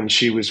 even when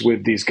she was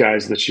with these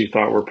guys that she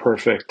thought were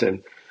perfect.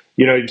 And,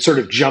 you know, sort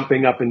of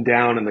jumping up and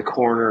down in the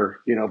corner,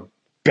 you know,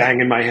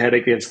 banging my head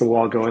against the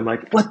wall going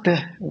like,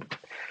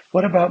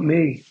 what about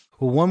me?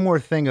 Well, one more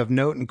thing of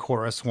note in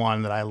chorus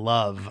 1 that I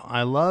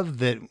love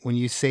that when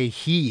you say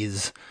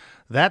he's,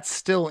 that's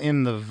still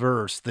in the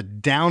verse. The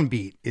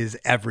downbeat is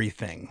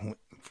everything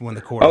when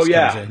the chorus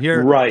comes in.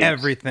 You're right.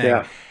 Everything.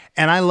 Yeah.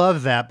 And I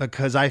love that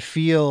because I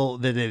feel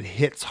that it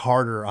hits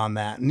harder on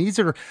that. And these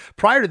are,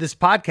 prior to this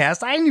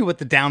podcast, I knew what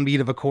the downbeat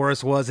of a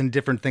chorus was and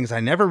different things. I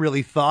never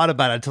really thought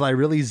about it until I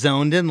really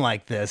zoned in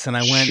like this. And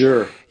I went,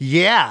 sure.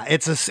 Yeah,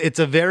 it's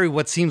a very,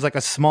 what seems like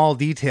a small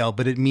detail,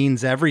 but it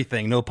means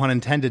everything. No pun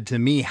intended to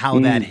me, how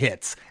that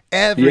hits.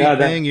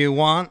 Everything you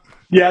want.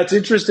 Yeah, it's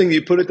interesting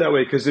you put it that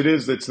way because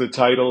it's the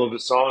title of the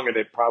song and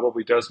it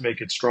probably does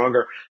make it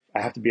stronger.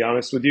 I have to be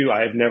honest with you.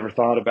 I have never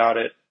thought about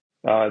it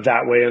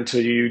that way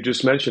until you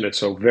just mentioned it.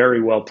 So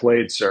very well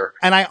played, sir.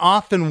 And I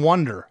often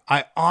wonder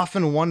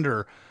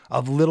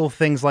of little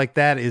things like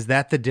that. Is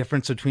that the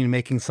difference between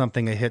making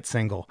something a hit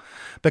single?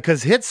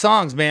 Because hit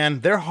songs, man,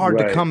 they're hard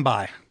to come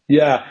by.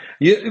 Yeah.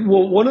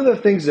 Well, one of the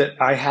things that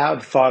I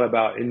have thought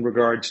about in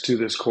regards to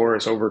this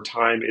chorus over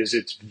time is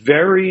it's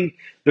very,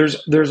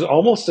 there's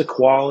almost a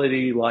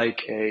quality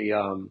like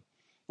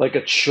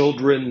a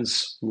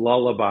children's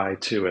lullaby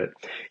to it.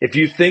 If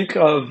you think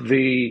of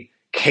the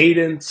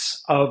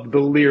cadence of the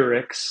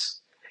lyrics,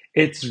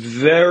 it's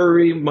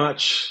very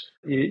much,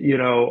 you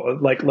know,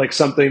 like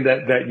something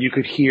that you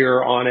could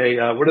hear on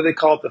a what do they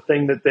call it, the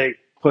thing that they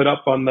put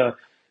up on the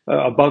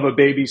above a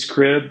baby's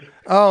crib.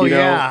 Oh, you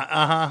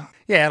know?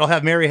 Yeah, it'll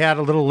have Mary Had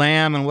a Little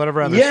Lamb and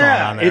whatever other song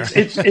on there.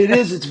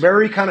 It's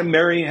very kind of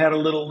Mary Had a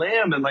Little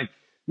Lamb and like,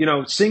 you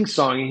know, sing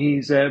song.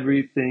 He's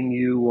everything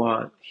you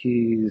want.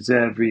 He's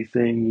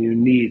everything you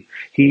need.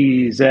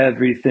 He's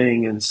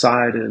everything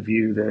inside of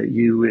you that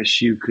you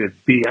wish you could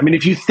be. I mean,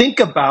 if you think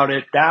about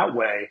it that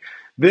way,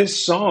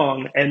 this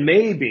song, and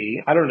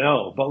maybe, I don't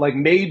know, but like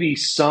maybe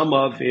some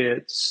of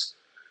its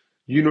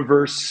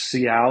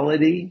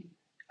universality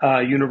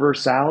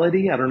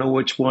universality. I don't know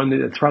which one.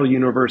 It's probably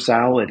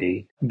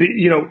universality.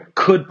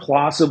 Could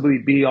possibly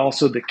be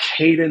also the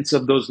cadence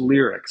of those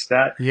lyrics.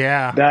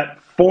 That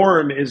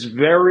form is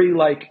very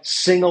like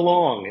sing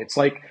along. It's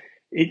like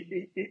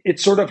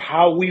it's sort of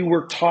how we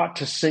were taught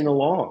to sing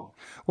along.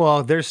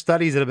 Well, there's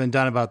studies that have been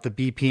done about the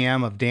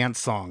BPM of dance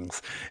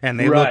songs, and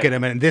they look at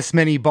them and this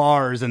many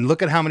bars, and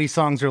look at how many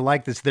songs are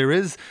like this. There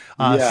is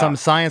some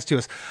science to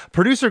us.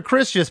 Producer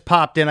Chris just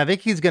popped in. I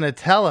think he's going to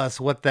tell us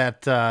what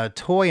that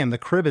toy in the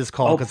crib is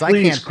called, because I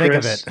can't think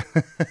of it.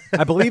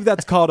 I believe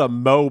that's called a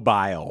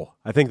mobile.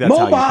 I think that's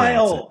how you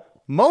pronounce it.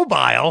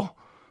 Mobile?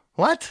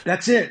 What?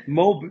 That's it.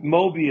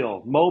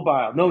 Mobile.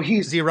 No,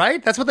 Is he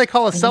right? That's what they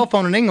call a cell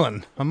phone in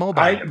England. A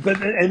mobile.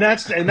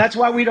 That's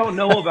why we don't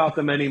know about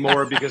them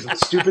anymore, because the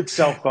stupid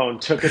cell phone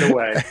took it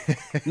away.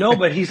 No,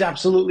 but he's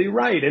absolutely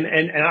right.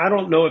 And I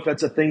don't know if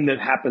that's a thing that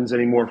happens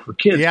anymore for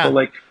kids. Yeah. But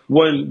like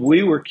when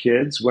we were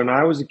kids, when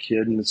I was a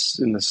kid in the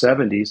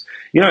 70s,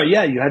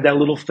 you had that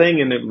little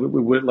thing, and it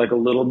with like a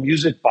little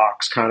music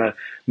box kind of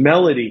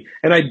melody.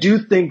 And I do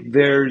think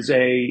there's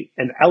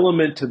an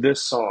element to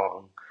this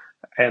song,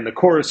 and the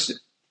chorus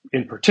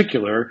in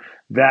particular,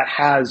 that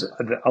has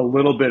a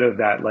little bit of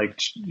that, like,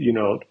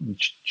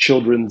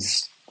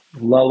 children's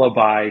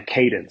lullaby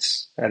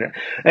cadence. And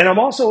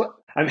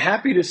I'm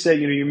happy to say,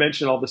 you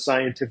mentioned all the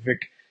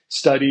scientific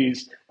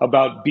studies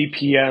about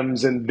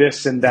BPMs and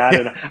this and that.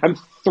 And I'm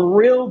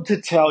thrilled to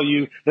tell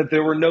you that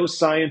there were no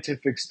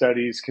scientific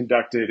studies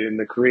conducted in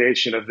the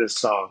creation of this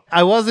song.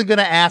 I wasn't going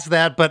to ask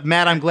that, but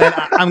Matt, I'm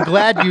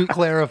glad you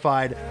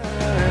clarified.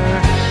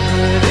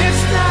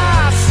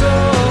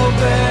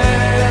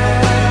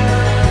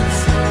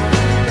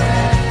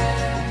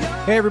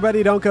 Hey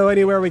everybody, don't go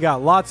anywhere. We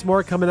got lots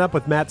more coming up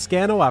with Matt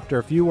Scannell after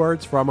a few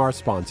words from our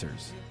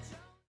sponsors.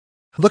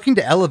 Looking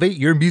to elevate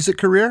your music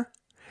career?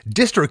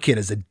 DistroKid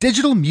is a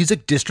digital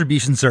music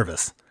distribution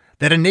service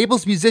that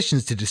enables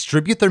musicians to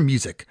distribute their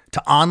music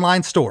to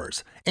online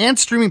stores and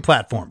streaming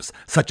platforms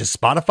such as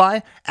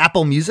Spotify,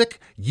 Apple Music,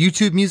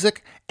 YouTube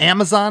Music,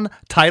 Amazon,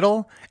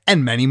 Tidal,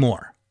 and many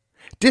more.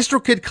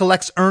 DistroKid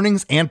collects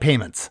earnings and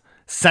payments,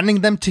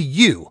 sending them to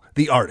you,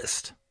 the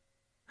artist.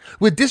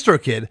 With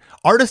DistroKid,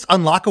 artists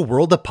unlock a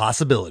world of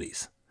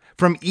possibilities.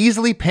 From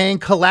easily paying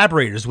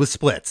collaborators with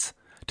splits,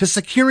 to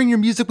securing your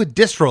music with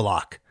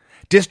DistroLock,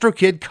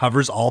 DistroKid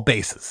covers all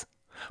bases.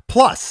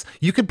 Plus,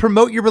 you can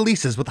promote your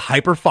releases with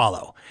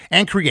Hyperfollow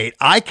and create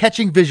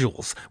eye-catching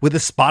visuals with a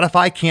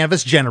Spotify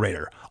Canvas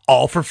generator,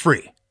 all for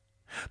free.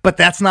 But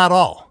that's not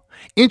all.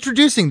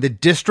 Introducing the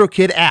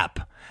DistroKid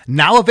app,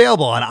 now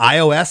available on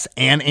iOS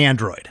and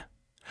Android.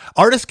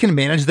 Artists can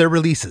manage their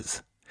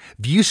releases,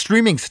 view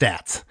streaming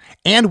stats,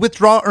 and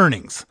withdraw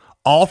earnings,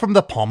 all from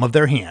the palm of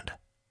their hand.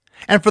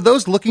 And for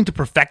those looking to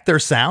perfect their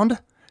sound,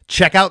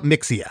 check out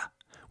Mixia.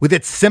 With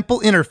its simple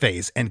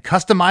interface and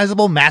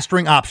customizable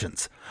mastering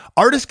options,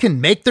 artists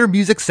can make their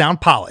music sound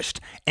polished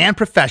and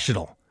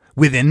professional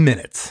within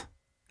minutes.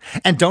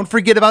 And don't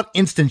forget about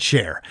Instant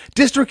Share,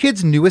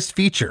 DistroKid's newest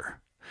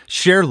feature.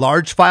 Share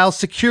large files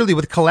securely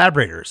with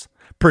collaborators,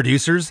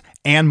 producers,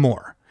 and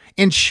more,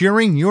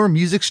 ensuring your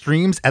music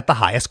streams at the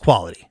highest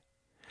quality.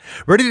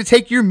 Ready to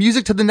take your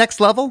music to the next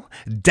level?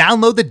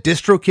 Download the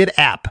DistroKid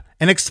app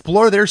and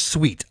explore their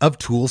suite of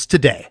tools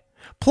today.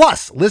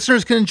 Plus,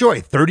 listeners can enjoy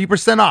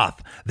 30%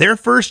 off their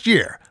first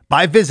year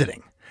by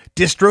visiting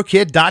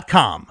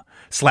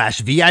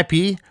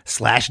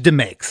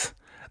distrokid.com/VIP/DeMakes.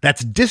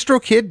 That's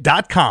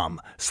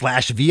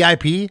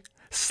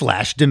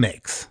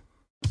distrokid.com/VIP/DeMakes.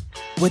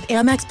 With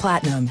Amex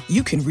Platinum,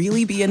 you can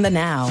really be in the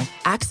now.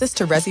 Access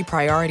to Resi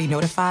Priority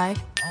Notify.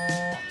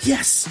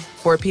 Yes!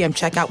 4 p.m.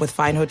 checkout with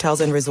fine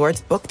hotels and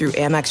resorts booked through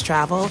Amex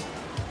Travel.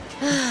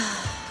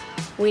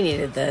 We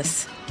needed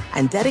this.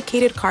 And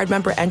dedicated card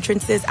member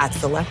entrances at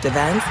select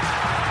events.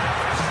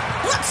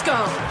 Let's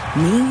go!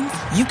 Means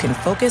you can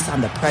focus on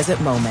the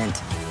present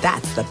moment.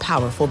 That's the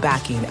powerful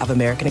backing of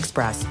American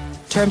Express.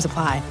 Terms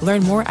apply.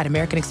 Learn more at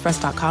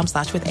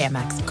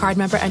americanexpress.com/withAmex. Card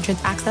member entrance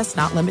access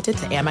not limited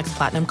to Amex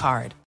Platinum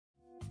Card.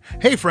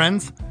 Hey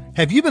friends,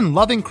 have you been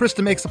loving Chris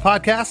DeMakes a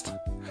Podcast?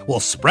 Well,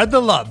 spread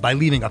the love by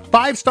leaving a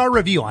 5-star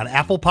review on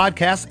Apple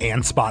Podcasts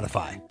and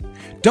Spotify.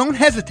 Don't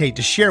hesitate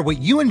to share what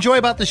you enjoy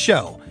about the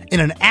show in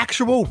an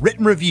actual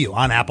written review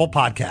on Apple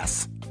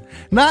Podcasts.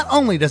 Not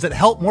only does it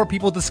help more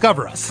people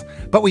discover us,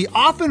 but we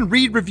often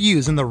read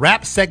reviews in the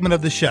wrap segment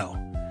of the show.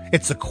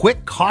 It's a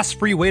quick,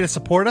 cost-free way to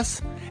support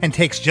us and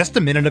takes just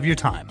a minute of your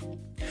time.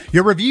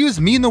 Your reviews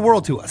mean the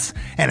world to us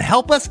and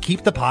help us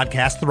keep the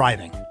podcast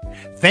thriving.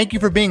 Thank you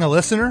for being a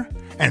listener,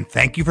 and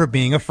thank you for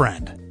being a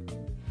friend.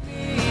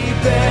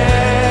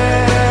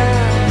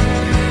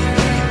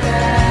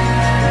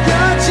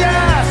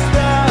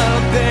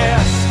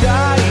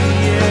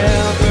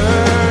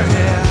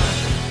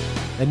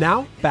 And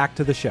now, back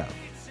to the show.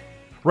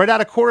 Right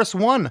out of chorus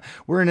 1,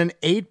 we're in an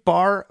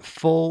 8-bar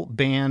full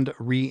band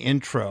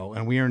re-intro,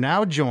 and we are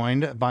now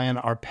joined by an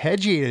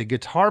arpeggiated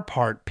guitar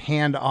part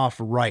panned off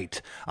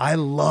right. I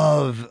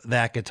love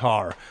that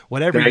guitar.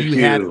 Whatever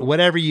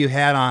you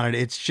had on it,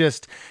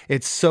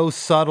 it's so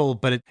subtle,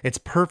 but it's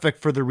perfect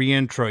for the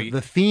re-intro. The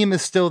theme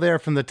is still there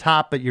from the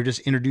top, but you're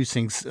just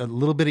introducing a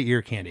little bit of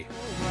ear candy.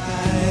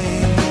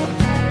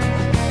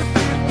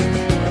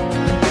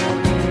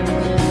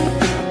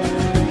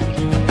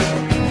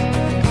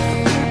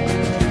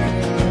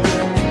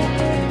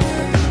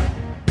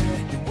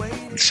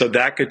 So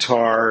that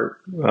guitar,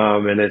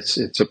 and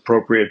it's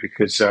appropriate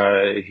because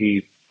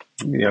he,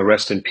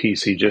 rest in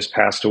peace, he just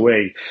passed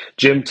away.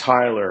 Jim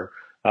Tyler,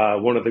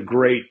 one of the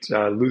great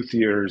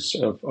luthiers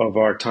of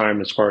our time,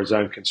 as far as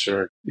I'm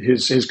concerned.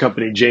 His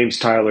company, James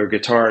Tyler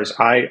Guitars.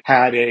 I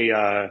had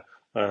a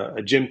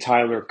Jim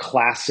Tyler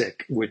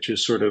Classic, which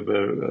is sort of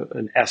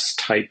an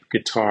S-type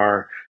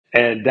guitar,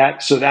 and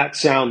that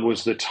sound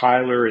was the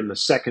Tyler in the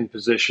second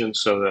position.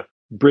 So the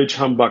bridge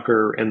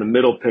humbucker and the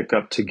middle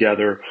pickup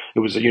together. It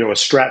was, a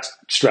Strat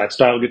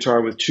style guitar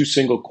with 2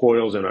 single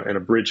coils and a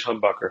bridge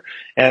humbucker.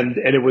 And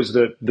it was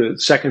the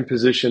second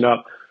position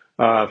up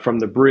from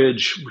the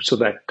bridge. So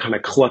that kind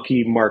of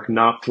clucky Mark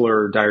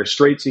Knopfler, Dire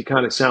Straitsy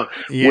kind of sound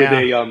with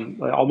a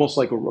almost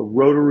like a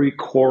rotary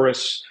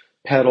chorus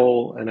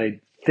pedal. And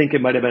I think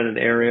it might have been an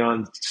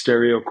Arion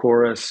stereo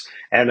chorus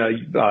and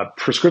a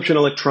Prescription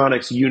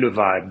Electronics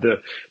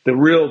Univibe. The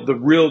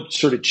real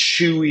sort of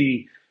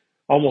chewy,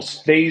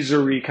 almost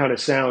phasery kind of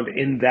sound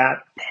in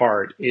that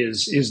part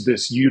is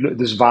this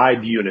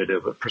vibe unit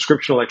of a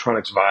Prescription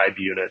Electronics vibe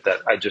unit that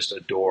I just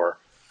adore.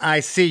 I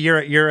see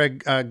you're a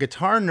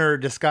guitar nerd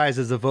disguised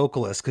as a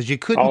vocalist, because you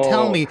couldn't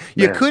tell me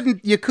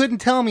couldn't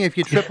tell me if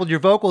you tripled your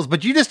vocals,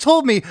 but you just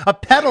told me a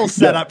pedal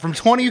setup from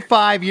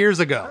 25 years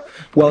ago.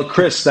 Well,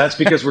 Chris, that's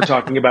because we're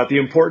talking about the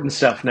important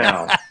stuff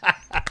now.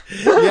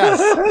 Yes.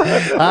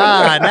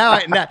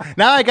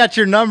 Now I got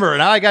your number.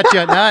 Now I got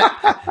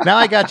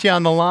you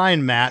on the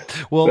line, Matt.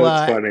 Well,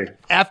 that's funny.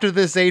 After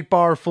this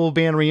 8-bar full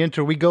band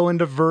re-intro, we go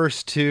into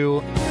verse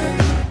 2.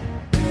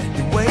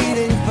 You're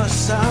waiting for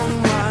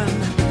someone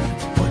to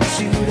put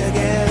you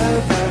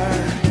together.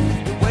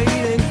 You're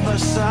waiting for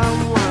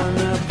someone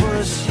to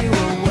push you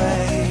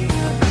away.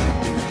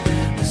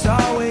 There's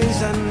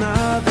always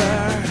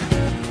another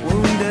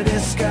wound to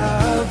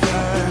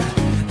discover.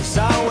 There's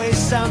always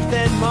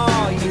something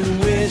more you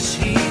wish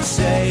he'd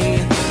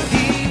say.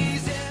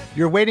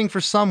 You're waiting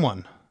for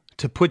someone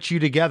to put you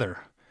together.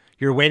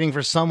 You're waiting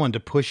for someone to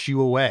push you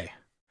away.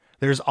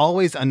 There's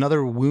always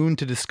another wound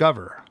to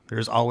discover.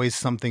 There's always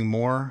something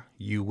more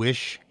you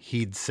wish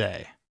he'd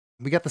say.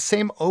 We got the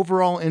same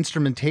overall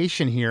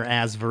instrumentation here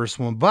as verse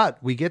 1, but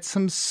we get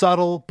some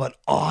subtle but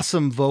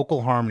awesome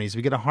vocal harmonies.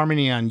 We get a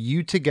harmony on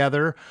You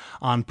Together,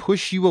 on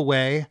Push You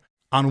Away,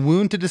 on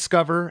Wound to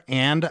Discover,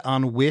 and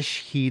on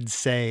Wish He'd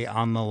Say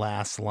on the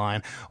last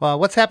line.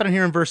 What's happening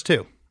here in verse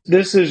 2?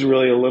 This is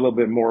really a little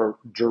bit more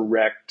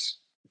direct,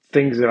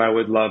 things that I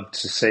would love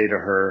to say to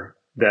her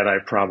that I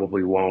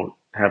probably won't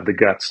have the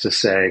guts to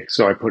say.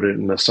 So I put it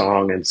in the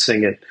song and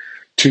sing it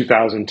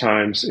 2,000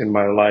 times in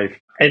my life.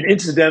 And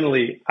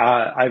incidentally,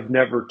 I've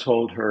never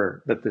told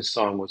her that this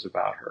song was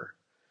about her.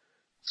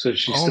 So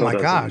she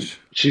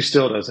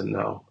still doesn't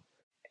know.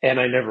 And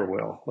I never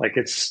will.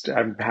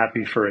 I'm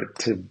happy for it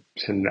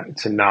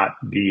to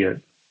not be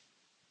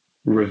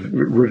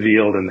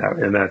revealed in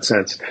that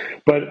sense.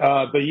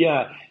 But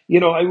yeah,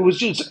 it was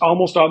just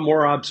almost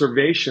more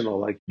observational.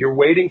 Like, you're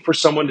waiting for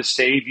someone to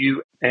save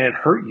you and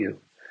hurt you,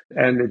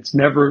 and it's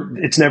never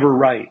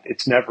right.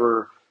 It's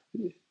never,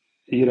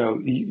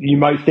 you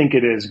might think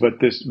it is, but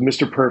this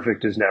Mr.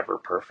 Perfect is never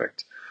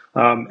perfect.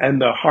 And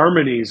the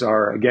harmonies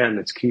are, again,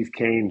 it's Keith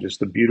Kane,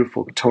 just the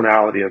beautiful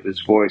tonality of his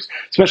voice,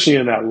 especially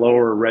in that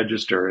lower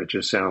register. It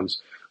just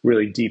sounds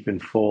really deep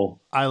and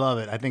full. I love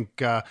it. I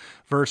think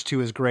verse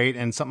 2 is great.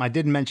 And something I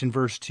didn't mention,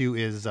 verse 2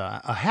 is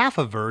a half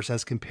a verse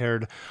as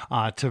compared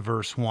to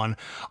verse 1.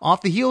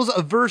 Off the heels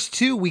of verse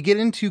 2, we get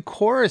into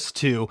chorus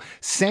 2.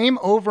 Same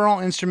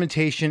overall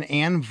instrumentation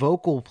and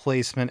vocal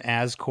placement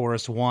as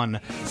chorus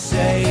 1.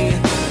 Say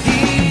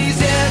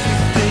he's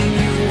everything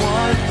you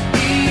want.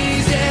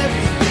 He's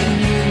everything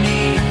you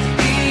need.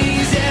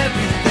 He's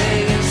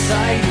everything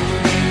inside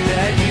of you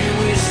that you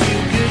wish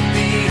you could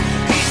be.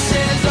 He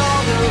says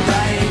all the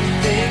right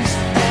things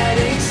at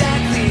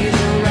exactly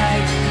the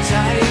right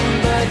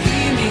time, but he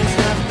means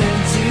nothing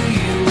to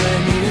you when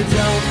you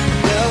don't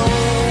know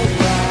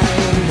why.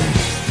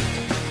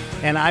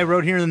 And I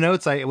wrote here in the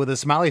notes with a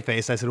smiley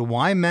face, I said,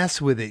 why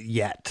mess with it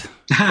yet?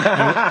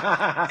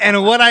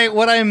 And what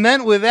I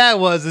meant with that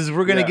is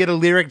we're going to get a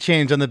lyric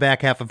change on the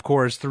back half of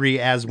chorus 3,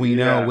 as we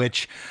know,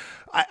 which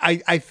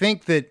I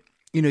think that,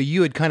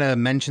 you had kind of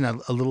mentioned that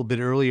a little bit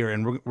earlier,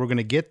 and we're going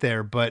to get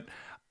there, but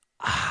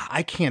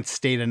I can't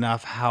state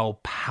enough how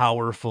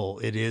powerful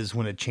it is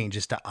when it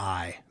changes to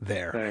I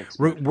there. Thanks,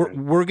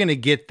 we're going to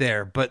get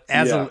there, but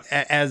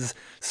as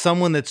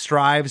someone that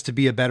strives to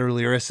be a better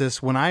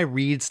lyricist, when I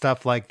read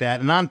stuff like that,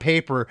 and on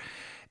paper,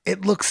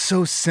 It looks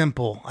so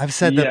simple. I've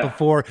said that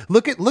before.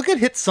 Look at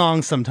hit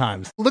songs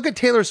sometimes. Look at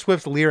Taylor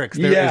Swift's lyrics.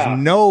 There is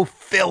no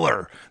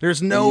filler.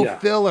 There's no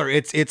filler.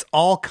 It's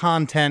all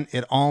content.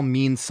 It all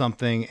means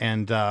something.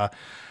 And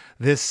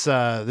this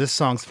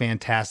song's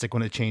fantastic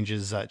when it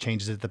changes at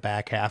the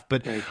back half.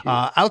 But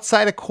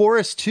outside of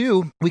chorus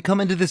too, we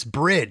come into this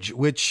bridge,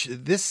 which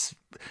this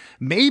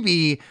may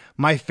be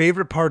my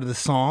favorite part of the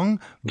song,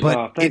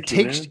 but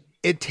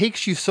it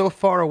takes you so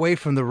far away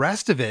from the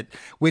rest of it,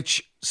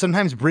 which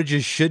sometimes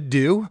bridges should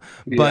do,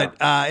 but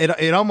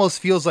it almost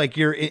feels like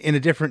you're in a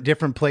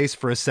different place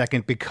for a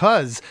second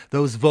because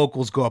those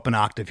vocals go up an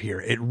octave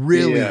here. It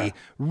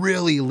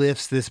really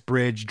lifts this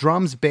bridge.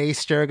 Drums, bass,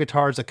 stereo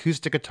guitars,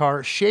 acoustic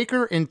guitar,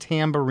 shaker, and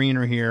tambourine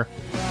are here.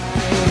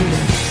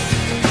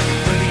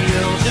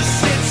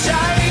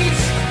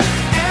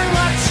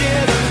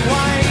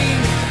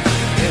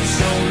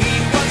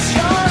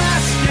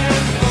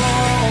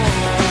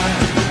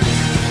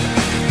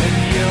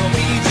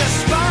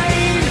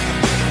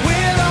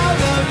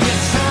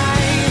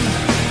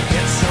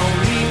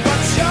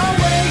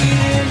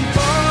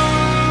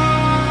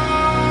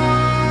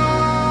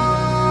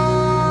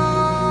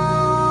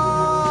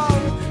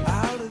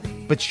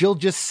 But you'll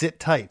just sit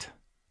tight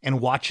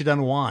and watch it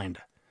unwind.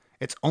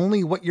 It's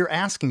only what you're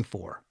asking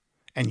for,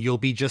 and you'll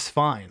be just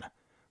fine.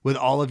 With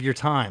all of your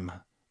time,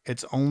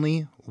 it's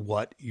only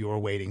what you're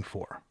waiting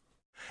for.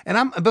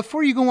 And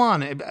before you go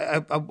on,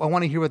 I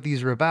want to hear what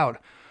these are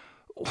about.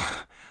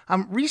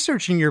 I'm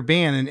researching your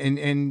band,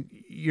 and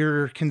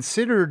you're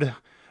considered,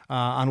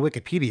 on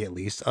Wikipedia at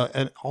least,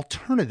 an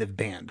alternative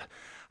band.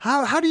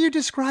 How do you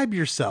describe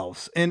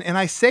yourselves? And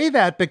I say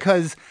that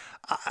because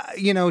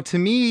to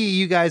me,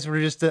 you guys were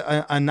just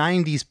a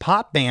 90s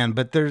pop band,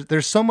 but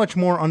there's so much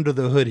more under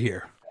the hood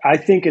here. I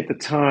think at the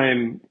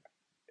time,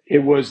 it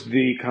was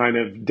the kind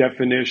of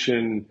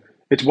definition.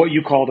 It's what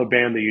you called a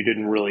band that you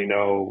didn't really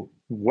know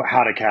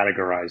how to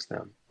categorize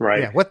them,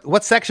 right? Yeah.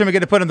 What section are we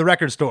going to put in the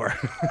record store?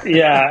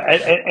 Yeah.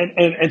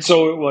 And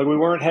so like, we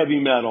weren't heavy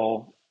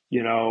metal,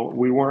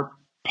 we weren't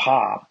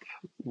pop.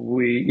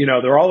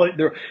 There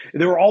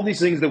were all these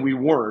things that we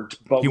weren't,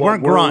 but you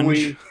weren't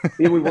grunge.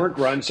 We weren't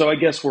grunge. So I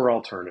guess we're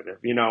alternative,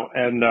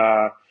 and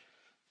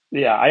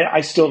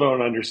I still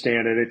don't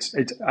understand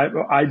it.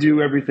 I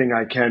do everything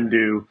I can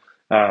do.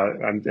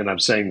 And I'm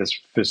saying this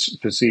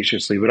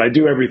facetiously, but I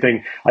do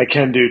everything I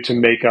can do to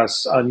make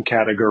us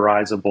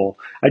uncategorizable.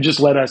 I just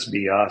let us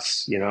be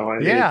us,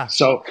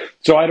 So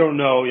I don't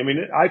know. I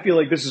mean, I feel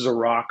like this is a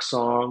rock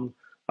song.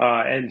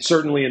 And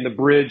certainly in the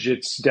bridge,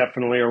 it's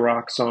definitely a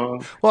rock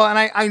song. Well, and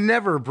I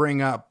never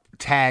bring up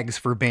tags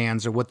for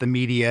bands or what the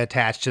media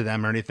attached to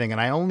them or anything. And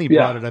I only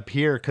brought it up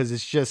here because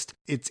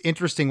it's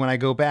interesting when I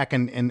go back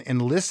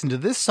and listen to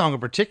this song in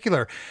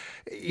particular,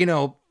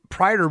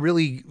 prior to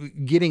really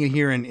getting it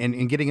here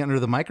and getting it under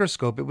the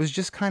microscope, it was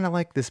just kind of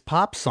like this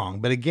pop song.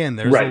 But again,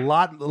 there's a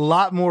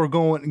lot more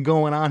going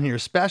on here,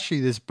 especially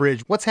this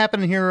bridge. What's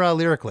happening here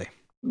lyrically?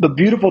 The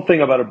beautiful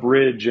thing about a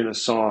bridge in a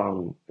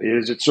song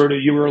is it's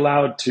you were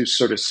allowed to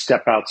sort of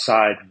step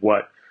outside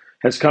what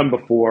has come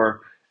before.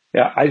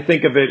 Yeah, I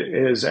think of it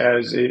as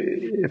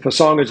if a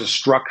song is a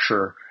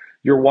structure,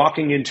 you're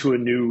walking into a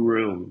new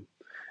room,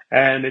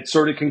 and it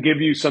sort of can give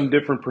you some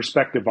different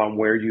perspective on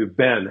where you've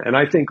been. And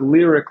I think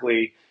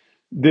lyrically,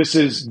 this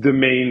is the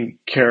main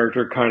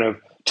character kind of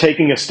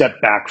taking a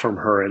step back from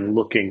her and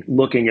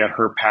looking at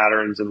her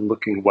patterns and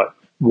looking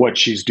what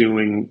she's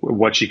doing,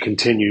 what she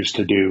continues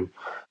to do.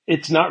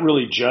 It's not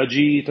really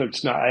judgy.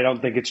 I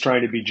don't think it's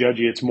trying to be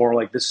judgy. It's more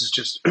like this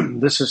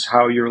is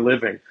how you're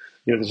living.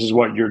 This is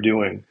what you're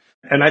doing.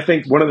 And I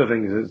think one of the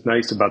things that's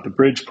nice about the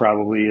bridge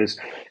probably is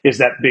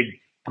that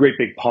great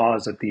big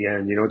pause at the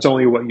end. It's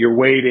only what you're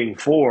waiting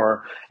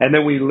for. And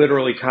then we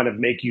literally kind of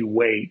make you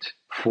wait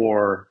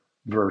for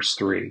verse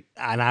 3.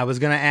 And I was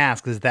going to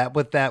ask, is that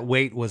what that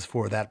wait was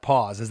for, that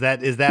pause? Is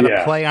that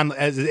a play on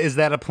is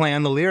that a play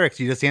on the lyrics?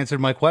 You just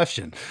answered my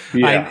question.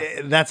 Yeah.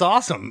 That's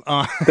awesome.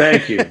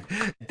 Thank you.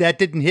 That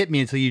didn't hit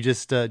me until you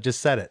just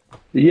said it.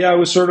 Yeah, it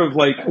was sort of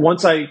like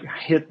once I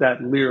hit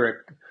that lyric,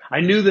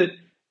 I knew that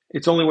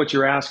it's only what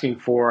you're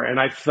asking for,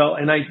 and I felt,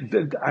 and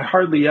I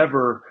hardly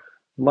ever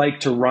like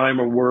to rhyme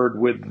a word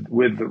with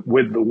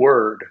the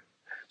word.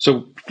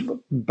 So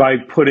by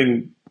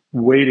putting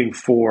waiting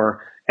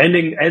for,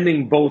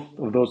 ending both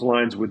of those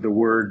lines with the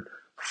word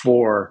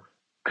for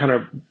kind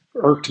of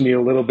irked me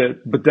a little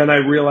bit, but then I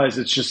realized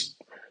it's just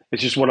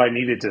what I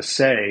needed to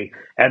say.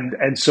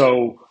 And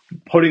so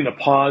putting the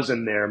pause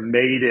in there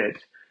made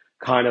it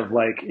kind of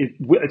like,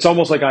 it's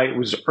almost like I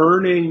was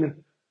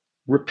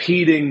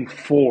repeating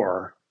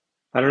for.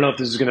 I don't know if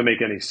this is going to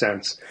make any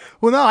sense.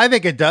 Well, no, I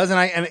think it does.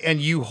 And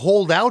you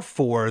hold out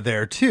for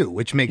there too,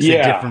 which makes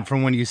it different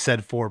from when you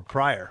said for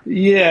prior.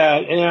 Yeah.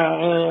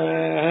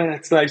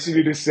 It's nice of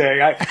you to say.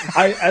 I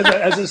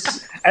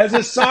as a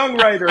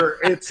songwriter,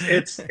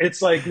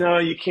 it's like, no,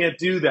 you can't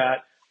do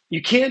that.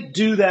 You can't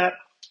do that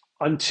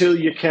until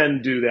you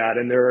can do that.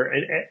 And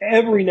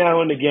every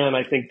now and again,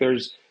 I think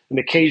there's an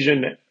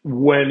occasion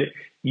when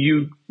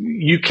you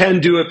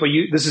can do it, but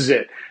this is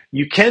it.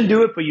 You can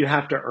do it, but you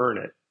have to earn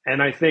it.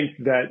 And I think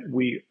that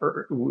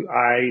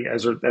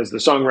as the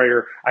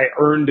songwriter, I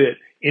earned it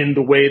in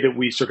the way that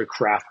we sort of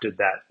crafted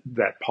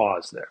that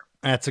pause there.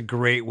 That's a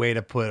great way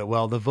to put it.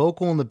 Well, the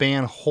vocal and the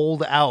band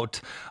hold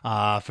out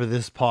for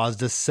this pause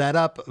to set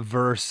up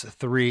verse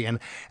 3. And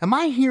am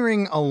I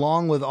hearing,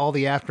 along with all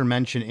the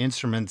aforementioned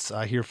instruments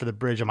here for the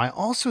bridge, am I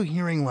also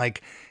hearing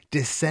like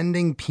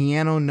descending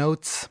piano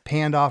notes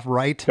panned off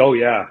right? Oh,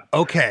 yeah.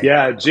 Okay.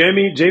 Yeah,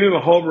 Jamie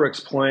Maholbrick's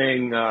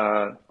playing.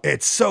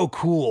 It's so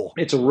cool.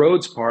 It's a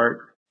Rhodes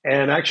part.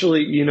 And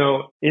actually,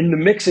 in the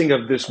mixing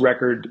of this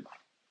record,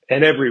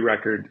 and every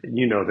record,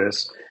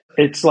 this,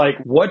 it's like,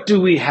 what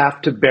do we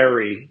have to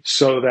bury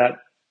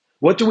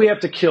what do we have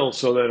to kill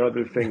so that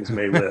other things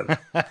may live?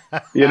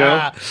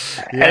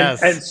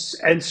 Yes.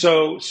 And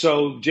so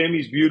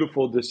Jamie's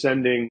beautiful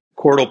descending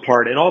chordal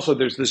part. And also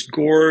there's this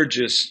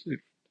gorgeous,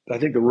 I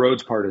think the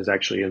Rhodes part is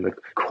actually in the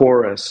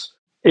chorus.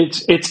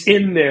 It's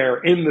in there,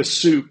 in the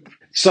soup,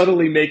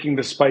 subtly making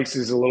the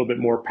spices a little bit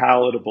more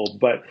palatable,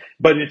 but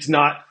it's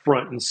not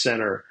front and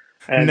center.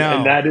 And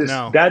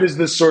that is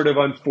the sort of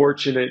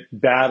unfortunate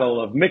battle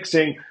of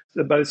mixing.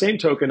 By the same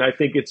token, I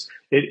think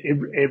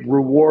it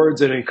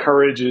rewards and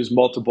encourages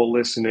multiple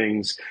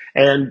listenings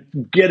and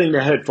getting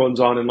the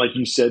headphones on and, like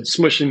you said,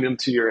 smushing them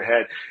to your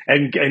head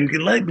and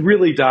like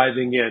really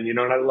diving in, and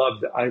I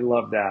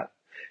love that.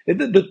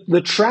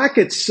 The track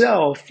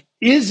itself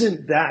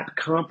isn't that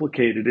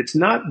complicated. It's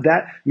not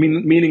that,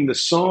 meaning the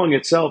song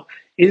itself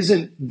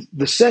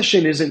the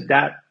session isn't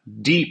that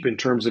deep in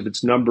terms of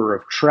its number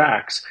of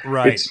tracks.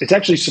 Right. It's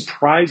actually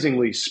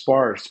surprisingly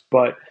sparse,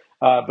 but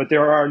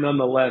there are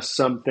nonetheless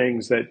some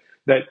things that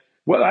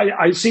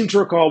I seem to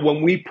recall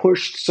when we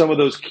pushed some of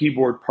those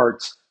keyboard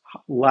parts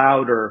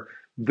louder,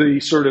 the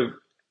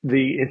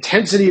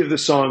intensity of the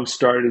song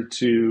started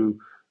to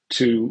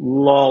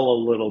lull a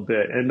little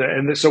bit,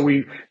 and so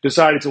we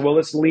decided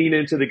let's lean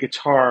into the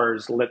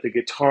guitars, let the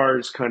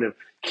guitars kind of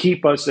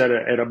keep us at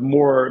a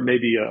more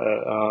maybe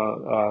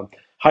a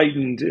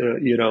heightened, a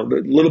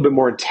little bit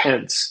more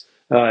intense.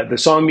 The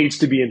song needs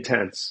to be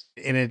intense.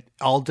 And it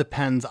all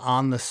depends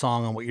on the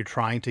song and what you're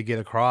trying to get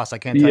across. I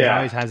can't tell you how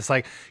many times it's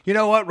like, you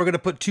know what, we're going to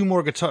put 2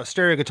 more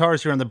stereo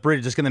guitars here on the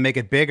bridge. It's going to make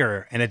it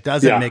bigger. And it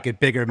doesn't make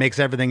it bigger. It makes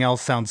everything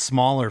else sound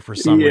smaller for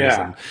some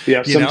reason.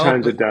 Yeah,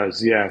 sometimes it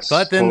does, yes.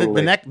 But then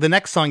totally. the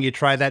next song, you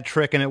try that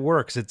trick and it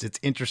works. It's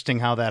interesting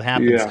how that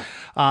happens.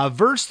 Yeah.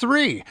 Verse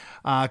 3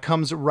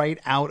 comes right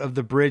out of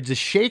the bridge. The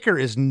shaker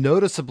is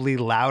noticeably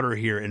louder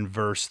here in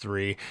verse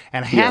 3.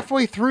 And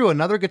halfway through,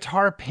 another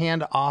guitar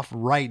panned off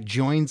right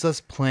joins us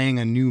playing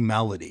a new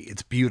melody.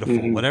 It's beautiful.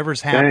 Mm-hmm.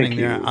 Whatever's happening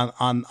there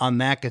on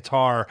that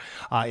guitar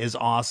is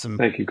awesome.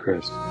 Thank you,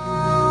 Chris.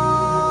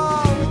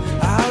 Out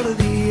of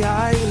the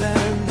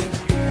island,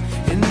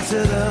 into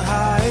the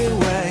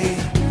highway,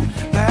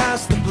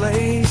 past the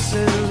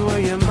places where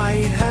you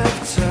might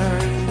have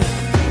turned.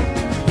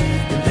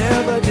 You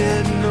never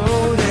did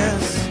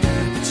notice,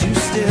 but you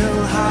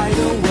still hide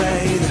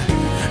away.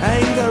 The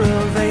anger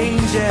of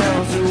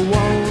angels who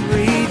won't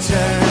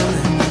return.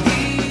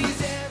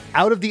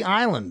 Out of the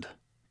island,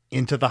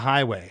 into the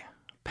highway,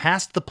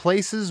 past the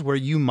places where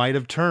you might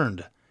have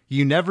turned.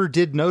 You never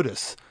did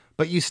notice,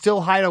 but you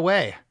still hide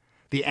away.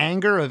 The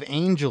anger of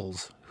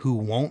angels who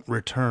won't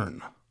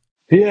return.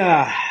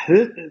 Yeah,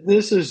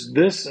 this,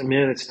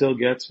 man, it still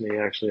gets me,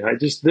 actually.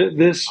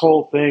 This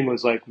whole thing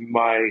was like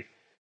my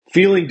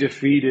feeling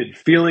defeated,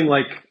 feeling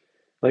like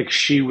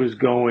she was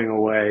going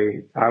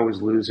away. I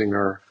was losing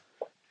her.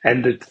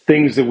 And the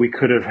things that we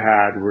could have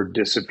had were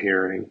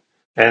disappearing.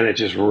 And it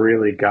just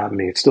really got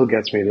me. It still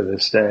gets me to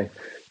this day.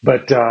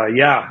 But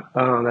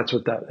that's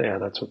what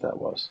that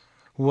was.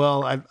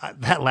 Well,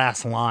 that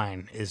last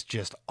line is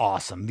just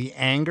awesome. The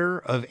anger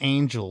of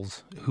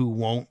angels who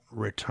won't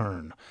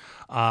return.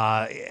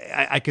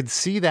 I could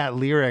see that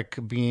lyric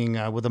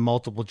being with a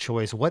multiple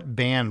choice. What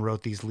band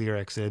wrote these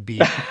lyrics? It'd be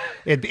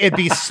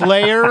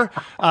Slayer,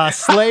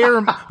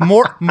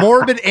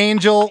 Morbid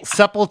Angel,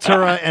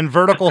 Sepultura, and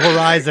Vertical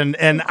Horizon.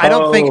 And I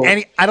don't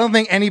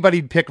think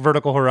anybody'd pick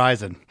Vertical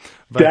Horizon.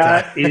 But,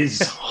 that is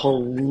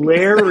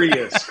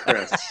hilarious,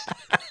 Chris.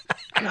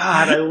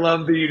 God, I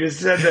love that you just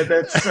said that.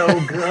 That's so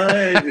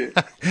good.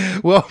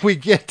 Well, we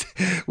get.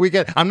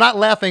 I'm not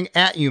laughing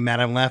at you, Matt.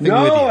 I'm laughing with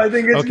you. No, I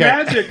think it's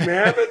magic,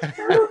 man. That's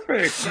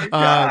perfect. My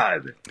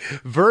God.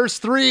 Verse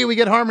 3, we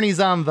get harmonies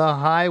on the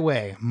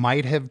highway.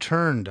 Might have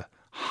turned,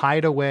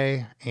 hide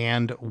away,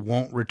 and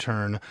won't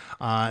return.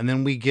 And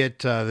then we get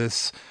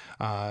this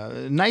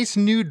nice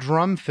new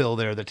drum fill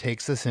there that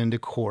takes us into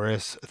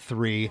chorus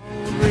 3.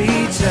 Return.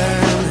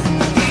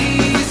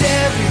 He's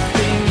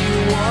everything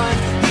you want.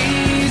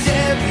 He's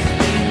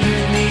everything you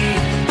need.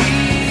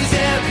 He's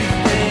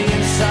everything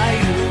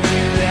inside of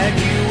you that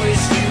you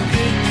wish you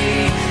could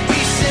be.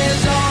 He says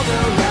all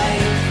the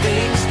right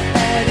things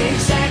at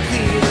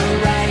exactly the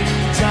right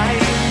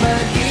time,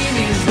 but he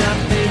means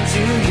nothing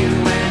to you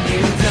and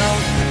you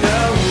don't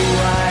know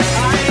why.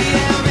 I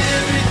am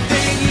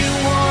everything you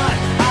want.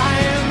 I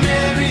am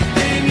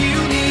everything you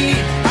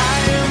need. I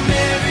am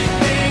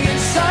everything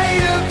inside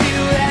of you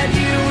that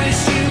you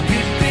wish you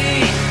could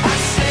be. I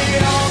say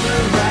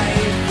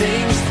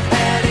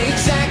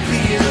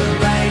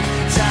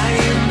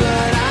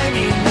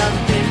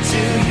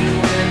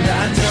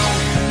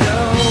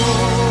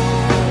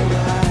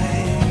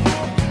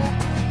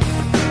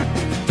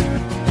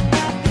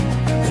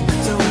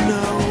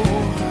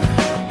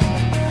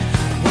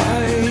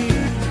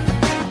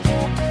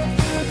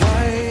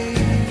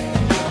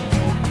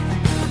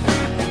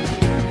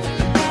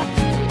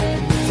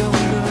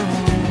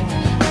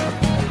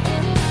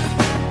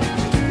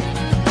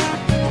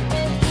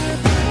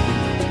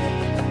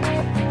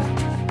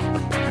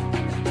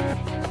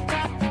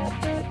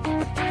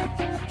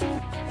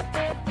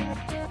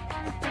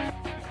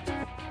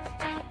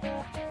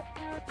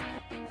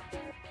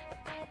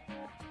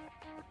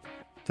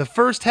The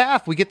first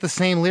half, we get the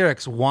same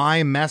lyrics.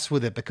 Why mess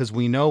with it? Because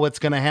we know what's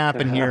going to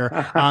happen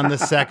here on the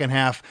second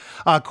half.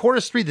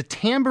 Chorus 3, the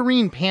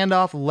tambourine panned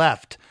off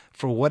left.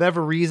 For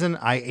whatever reason,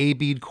 I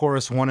A-B'd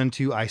chorus 1 and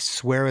 2. I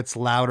swear it's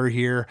louder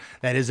here.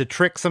 That is a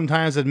trick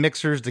sometimes with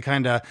mixers to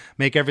kind of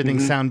make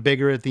everything sound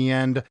bigger at the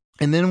end.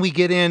 And then we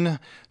get in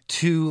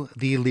to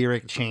the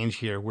lyric change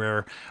here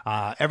where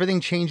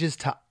everything changes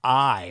to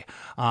I.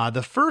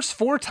 The first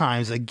 4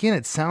 times, again,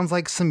 it sounds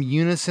like some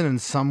unison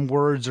and some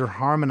words are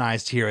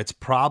harmonized here. It's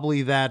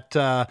probably that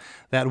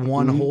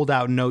one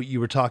holdout note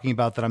you were talking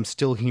about that I'm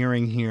still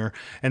hearing here.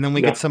 And then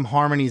we get some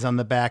harmonies on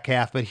the back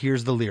half, but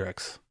here's the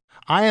lyrics.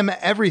 I am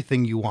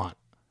everything you want.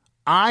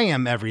 I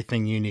am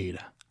everything you need.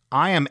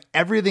 I am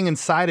everything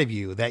inside of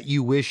you that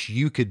you wish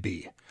you could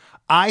be.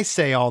 I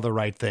say all the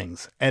right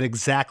things at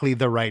exactly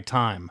the right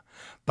time,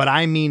 but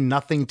I mean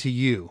nothing to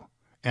you,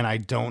 and I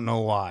don't know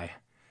why.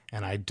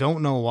 And I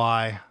don't know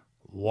why.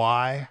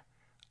 Why?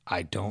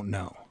 I don't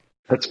know.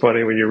 That's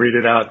funny when you read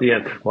it out at the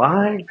end.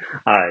 Why?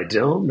 I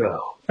don't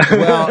know.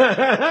 Well,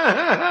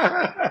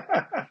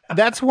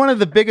 that's one of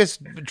the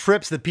biggest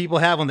trips that people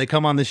have when they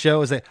come on the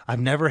show is that I've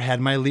never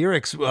had my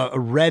lyrics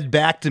read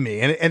back to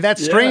me. And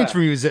that's strange for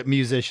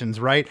musicians,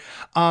 right?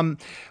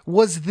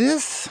 Was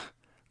this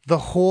the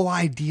whole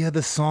idea of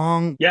the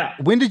song? Yeah.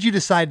 When did you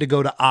decide to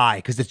go to I?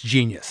 Because it's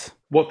genius.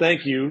 Well,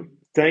 thank you.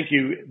 Thank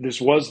you.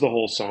 This was the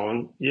whole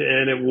song.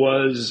 And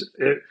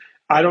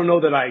I don't know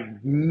that I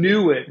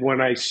knew it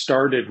when I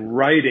started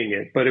writing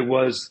it, but it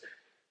was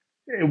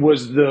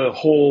the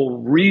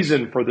whole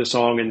reason for the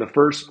song in the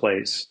first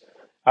place.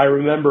 I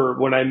remember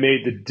when I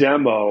made the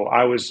demo,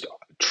 I was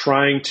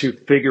trying to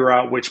figure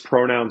out which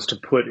pronouns to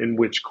put in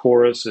which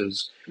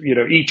choruses. You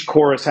know, each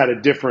chorus had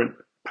a different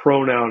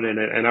pronoun in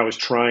it, and I was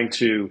trying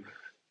to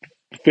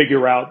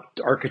figure out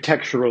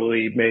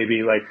architecturally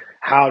maybe like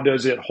how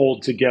does it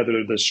hold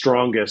together the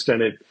strongest,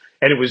 and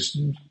it was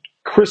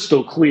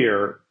crystal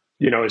clear,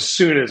 you know, as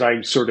soon as I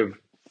sort of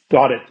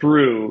thought it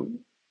through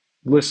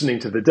listening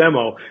to the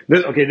demo.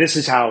 This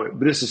is how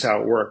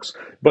it works.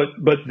 But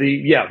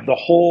the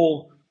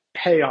whole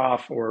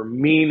payoff or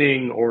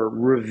meaning or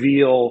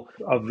reveal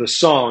of the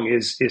song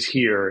is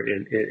here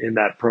in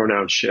that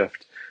pronoun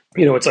shift.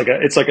 You know, it's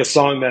like a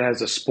song that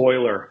has a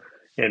spoiler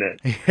in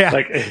it.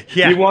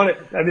 Yeah. You want it.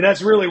 I mean,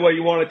 that's really what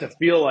you want it to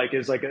feel like.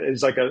 Is like a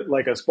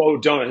oh,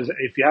 don't.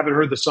 If you haven't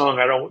heard the song,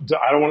 I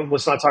don't want.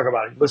 Let's not talk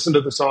about it. Listen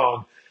to the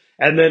song.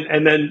 And then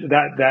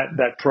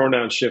that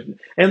pronoun shift.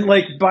 And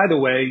like, by the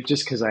way,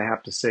 just because I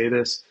have to say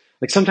this,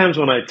 like sometimes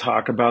when I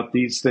talk about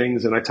these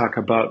things and I talk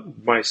about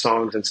my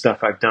songs and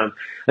stuff I've done,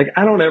 like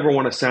I don't ever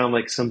want to sound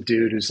like some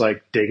dude who's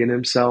like digging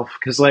himself.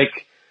 Because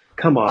like,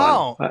 come on.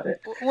 Oh,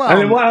 well,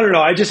 I mean, I don't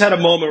know. I just had a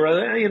moment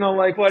where, you know,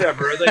 like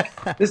whatever.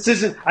 Like this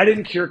isn't. I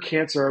didn't cure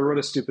cancer. I wrote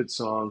a stupid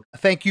song.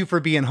 Thank you for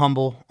being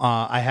humble.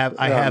 I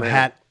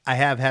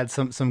have had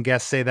some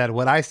guests say that.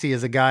 What I see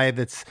is a guy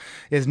that's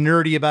as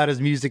nerdy about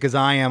his music as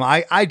I am.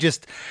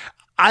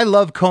 I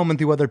love combing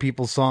through other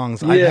people's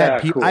songs. Cool.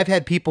 I've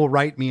had people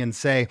write me and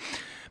say,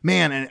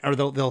 man, or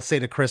they'll say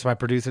to Chris, my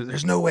producer,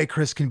 there's no way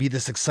Chris can be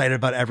this excited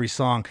about every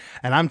song.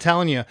 And I'm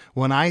telling you,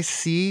 when I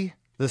see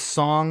the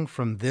song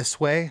from this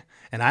way,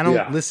 and I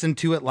don't listen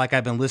to it like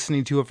I've been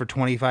listening to it for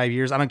 25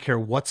 years. I don't care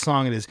what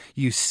song it is.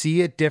 You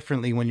see it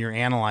differently when you're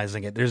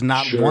analyzing it. There's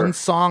not one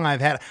song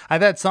I've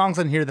had songs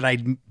on here that I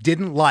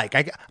didn't like.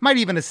 I might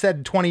even have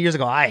said 20 years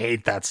ago, I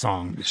hate that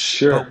song.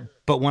 Sure.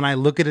 But when I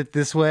look at it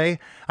this way,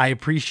 I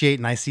appreciate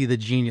and I see the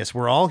genius.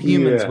 We're all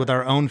humans with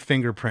our own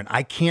fingerprint.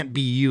 I can't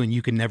be you and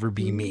you can never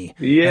be me.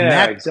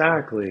 Yeah,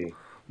 exactly.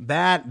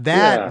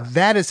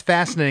 That is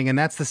fascinating, and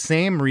that's the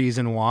same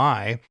reason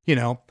why, you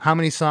know, how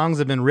many songs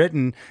have been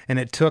written and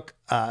it took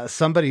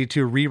somebody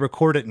to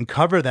re-record it and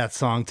cover that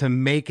song to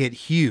make it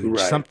huge.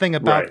 Right, something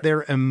about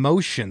their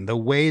emotion, the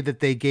way that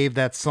they gave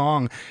that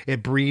song,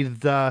 it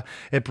breathed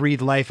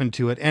life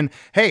into it. And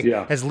hey,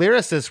 as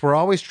lyricists, we're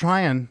always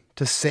trying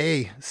to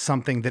say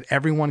something that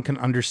everyone can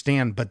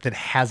understand, but that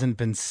hasn't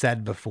been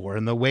said before.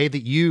 And the way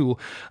that you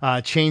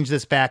change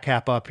this back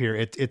half up here,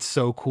 it's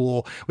so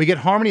cool. We get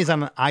harmonies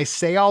on I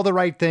say all the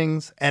right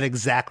things at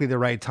exactly the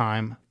right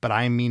time, but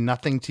I mean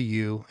nothing to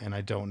you, and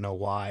I don't know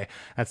why.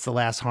 That's the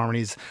last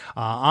harmonies.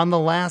 On the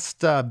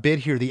last bit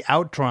here, the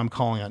outro, I'm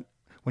calling it.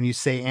 When you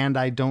say, and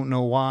I don't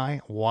know why,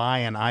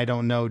 and I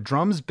don't know.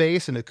 Drums,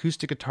 bass, and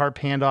acoustic guitar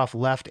panned off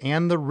left,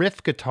 and the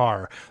riff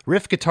guitar.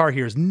 Riff guitar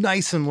here is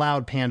nice and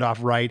loud, panned off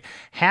right.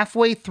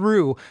 Halfway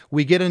through,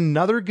 we get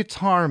another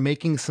guitar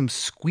making some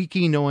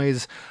squeaky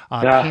noise,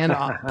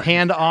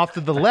 panned off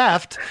to the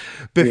left.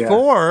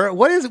 Before,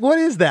 what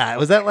is that?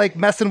 Was that like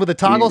messing with a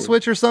toggle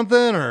switch or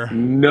something? Or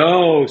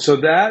no? So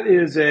that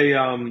is a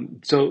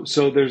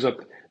so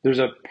there's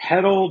a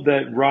pedal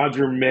that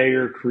Roger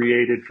Mayer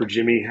created for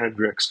Jimi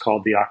Hendrix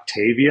called the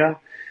Octavia.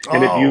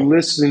 And if you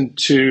listen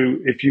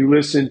to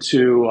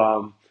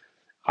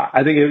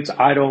I think it's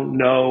I Don't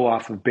Know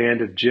off of Band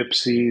of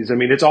Gypsies. I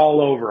mean, it's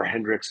all over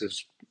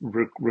Hendrix's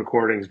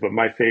recordings, but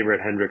my favorite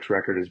Hendrix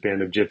record is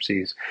Band of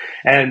Gypsies.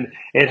 And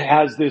it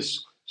has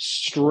this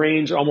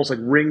strange, almost like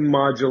ring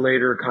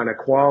modulator kind of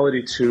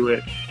quality to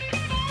it.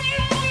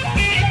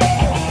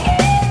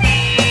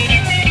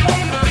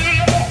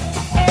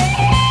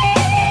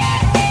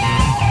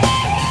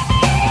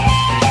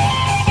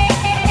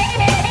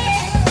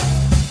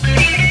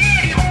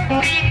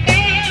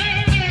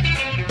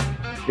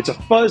 It's a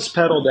fuzz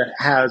pedal that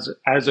has,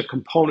 as a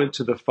component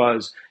to the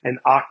fuzz, an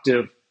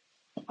octave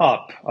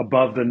up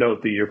above the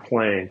note that you're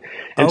playing.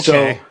 And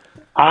so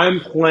I'm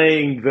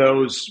playing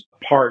those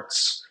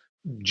parts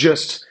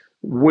just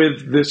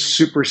with this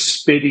super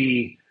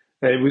spitty,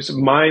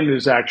 mine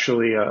is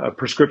actually a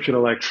prescription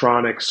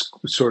electronics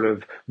sort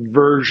of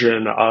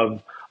version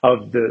of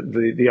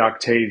the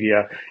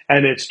Octavia.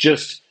 And it's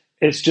just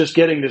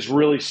getting this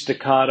really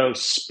staccato,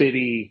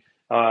 spitty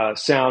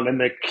sound. And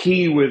the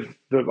key with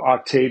the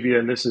Octavia,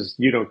 and this is,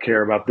 you don't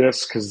care about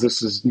this because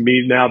this is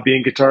me now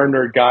being guitar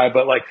nerd guy,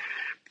 but like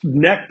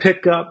neck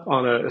pickup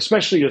on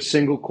especially a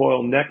single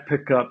coil neck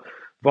pickup,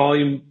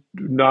 volume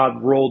knob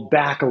rolled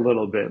back a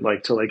little bit,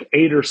 like to like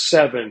 8 or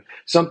 7,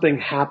 something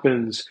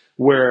happens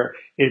where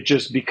it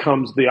just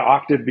becomes, the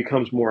octave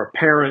becomes more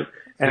apparent.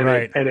 And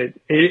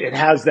it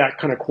has that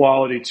kind of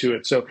quality to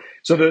it. So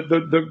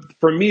the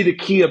for me, the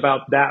key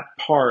about that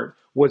part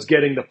was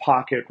getting the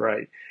pocket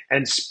right.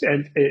 And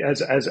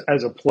as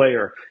a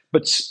player,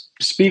 but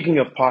speaking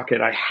of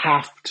pocket, I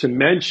have to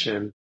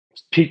mention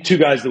two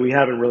guys that we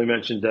haven't really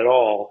mentioned at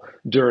all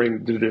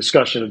during the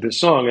discussion of this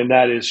song, and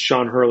that is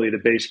Sean Hurley, the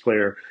bass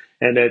player,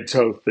 and Ed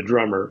Toth, the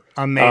drummer.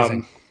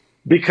 Amazing.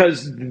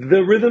 Because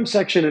the rhythm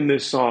section in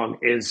this song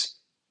is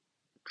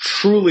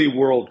truly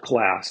world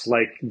class.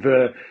 Like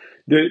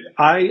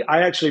I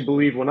actually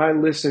believe when I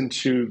listen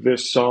to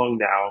this song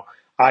now,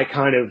 I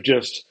kind of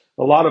just,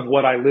 a lot of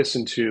what I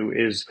listen to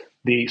is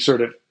the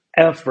sort of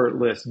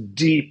effortless,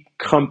 deep,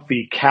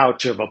 comfy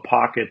couch of a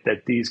pocket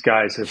that these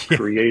guys have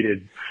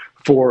created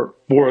for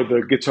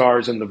the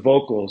guitars and the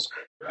vocals.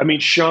 I mean,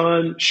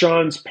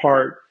 Sean's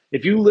part,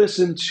 if you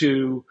listen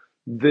to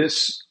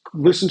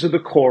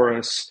the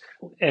chorus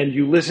and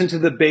you listen to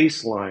the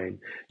bass line,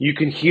 you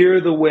can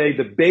hear the way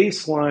the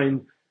bass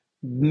line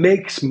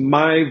makes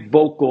my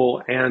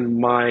vocal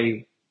and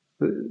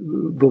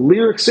the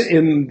lyrics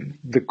in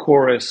the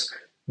chorus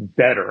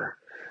better,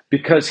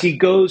 because he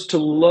goes to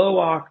low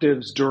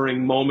octaves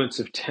during moments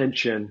of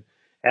tension,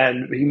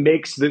 and he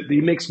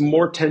makes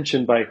more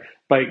tension by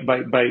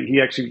he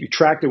actually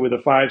tracked it with a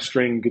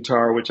 5-string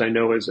guitar, which I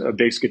know is a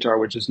bass guitar,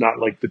 which is not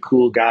like the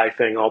cool guy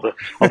thing. All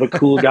the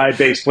cool guy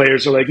bass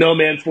players are like, no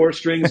man, 4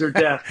 strings are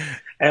death.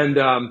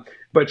 And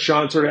but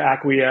Sean sort of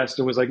acquiesced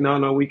and was like,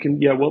 no, we can,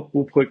 we'll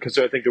put, because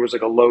I think there was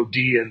like a low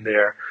D in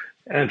there,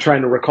 and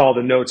trying to recall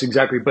the notes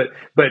exactly. But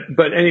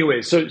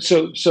anyway, so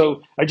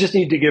I just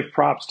need to give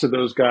props to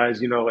those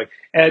guys, like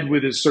Ed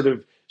with his sort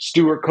of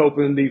Stuart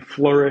Copeland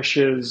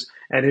flourishes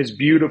and his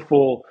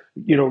beautiful,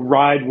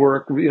 ride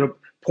work,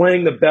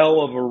 playing the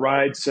bell of a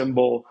ride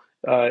cymbal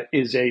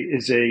is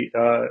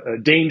a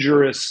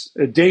dangerous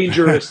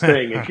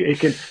thing.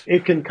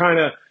 It can kind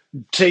of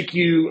take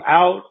you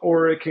out,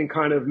 or it can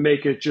kind of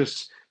make it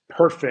just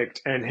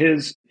perfect. And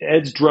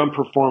Ed's drum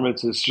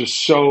performance is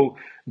just so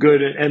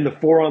good, and the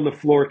 4 on the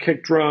floor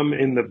kick drum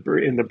in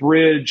the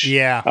bridge.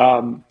 Yeah.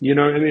 I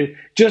mean,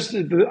 just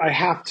I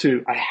have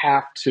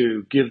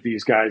to give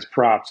these guys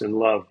props and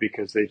love,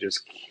 because they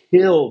just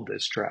killed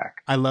this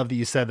track. I love that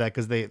you said that,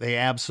 because they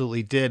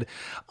absolutely did.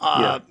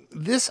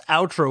 This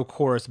outro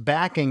chorus,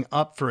 backing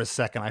up for a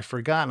second, I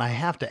forgot, and I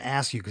have to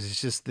ask you, because it's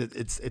just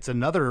it's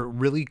another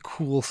really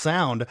cool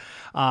sound.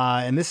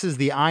 And this is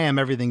the "I am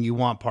everything you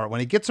want" part. When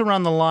it gets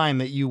around the line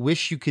that you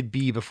wish you could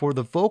be before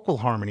the vocal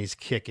harmonies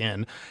kick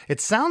in, it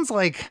sounds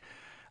like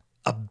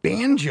a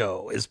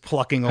banjo is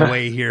plucking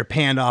away here,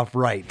 panned off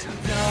right.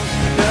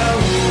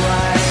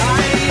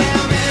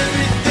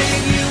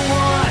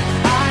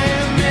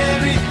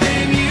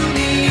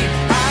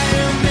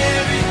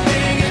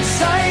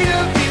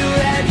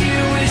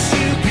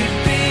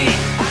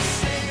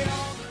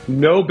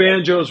 No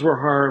banjos were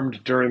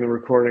harmed during the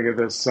recording of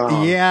this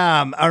song.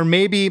 Yeah, or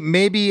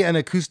maybe an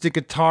acoustic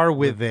guitar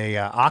with a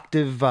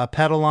octave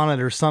pedal on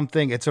it or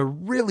something. It's a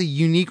really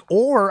unique.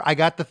 Or I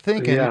got to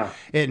thinking,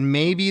 it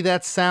may be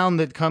that sound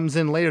that comes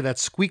in later, that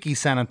squeaky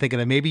sound. I'm thinking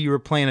that maybe you were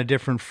playing a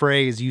different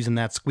phrase using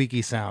that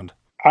squeaky sound.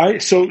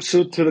 So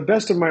to the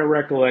best of my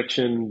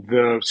recollection,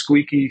 the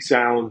squeaky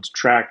sound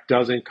track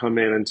doesn't come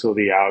in until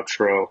the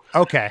outro.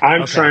 Okay.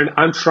 I'm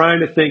trying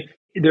to think.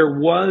 There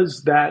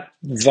was that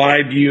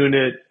vibe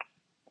unit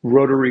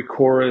rotary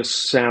chorus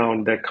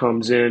sound that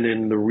comes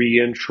in the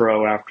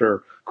re-intro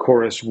after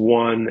chorus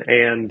 1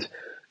 and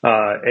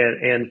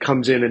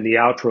comes in the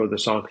outro of the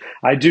song.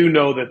 I do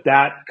know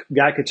that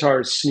guitar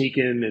is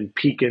sneaking and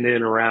peeking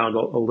in around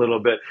a little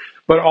bit,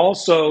 but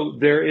also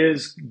bear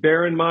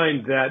in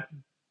mind that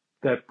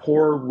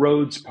poor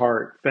Rhodes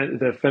part,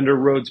 the Fender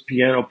Rhodes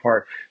piano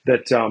part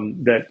that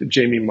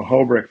Jamie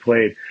Mahobrick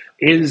played,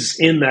 is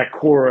in that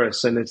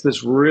chorus, and it's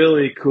this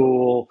really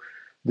cool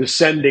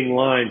descending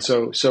line.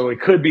 So it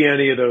could be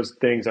any of those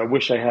things. I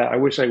wish I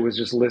was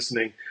just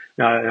listening,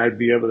 and I'd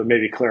be able to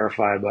maybe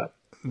clarify. But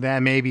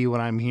That may be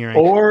what I'm hearing.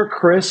 Or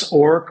Chris,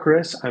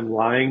 I'm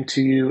lying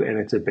to you, and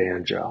it's a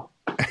banjo.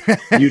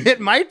 It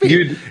might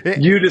be.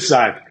 You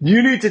decide.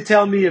 You need to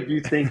tell me if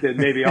you think that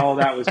maybe all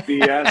that was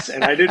BS,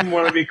 and I didn't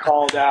want to be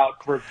called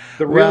out for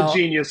the real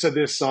genius of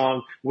this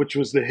song, which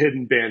was the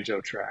hidden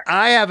banjo track.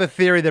 I have a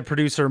theory that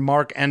producer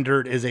Mark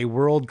Endert is a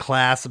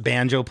world-class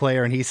banjo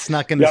player, and he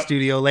snuck in the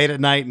studio late at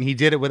night, and he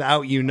did it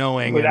without you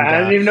knowing. I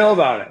didn't even know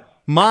about it.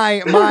 My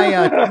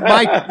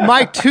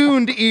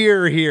tuned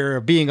ear here,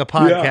 being a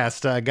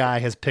podcast guy,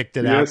 has picked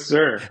it out. Yes,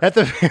 sir.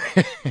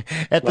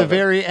 At the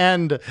very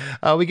end,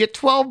 we get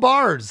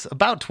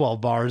about 12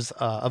 bars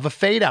of a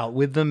fade out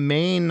with the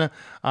main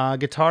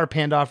guitar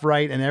panned off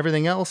right and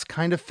everything else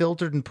kind of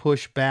filtered and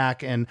pushed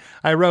back. And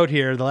I wrote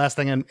here, the last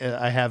thing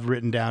I have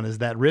written down is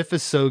that riff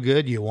is so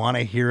good you want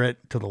to hear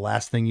it to the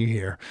last thing you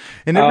hear,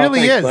 and it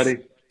really is. Buddy.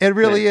 It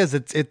really is.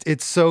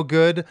 It's so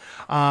good.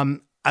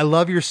 I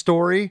love your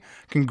story.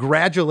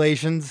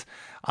 Congratulations.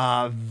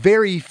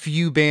 Very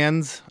few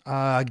bands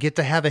get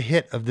to have a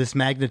hit of this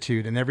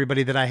magnitude, and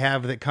everybody that I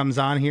have that comes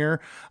on here,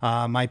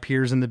 my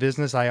peers in the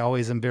business, I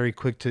always am very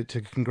quick to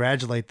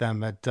congratulate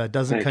them. It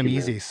doesn't come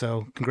easy.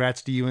 So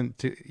congrats to you and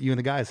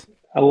the guys.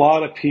 A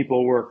lot of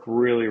people work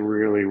really,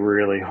 really,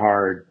 really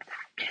hard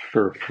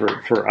for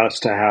us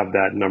to have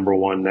that number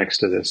one next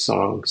to this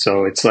song.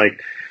 So it's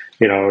like,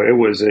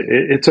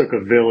 it took a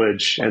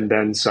village and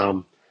then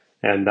some.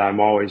 And I'm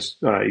always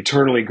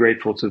eternally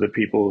grateful to the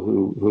people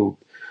who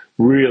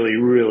really,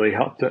 really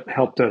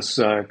helped us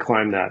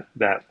climb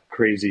that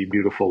crazy,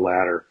 beautiful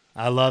ladder.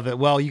 I love it.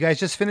 Well, you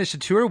guys just finished a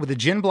tour with the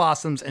Gin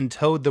Blossoms and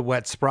Toad the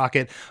Wet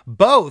Sprocket,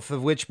 both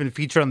of which have been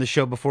featured on the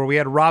show before. We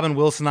had Robin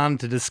Wilson on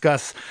to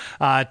discuss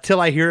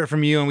Till I Hear It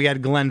From You, and we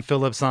had Glenn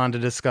Phillips on to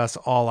discuss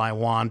All I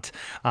Want.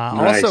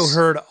 Nice.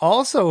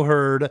 Also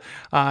heard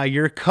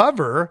your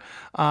cover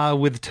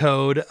with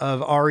Toad of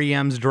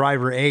REM's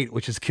Driver 8,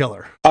 which is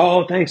killer.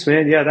 Oh, thanks,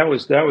 man. Yeah, that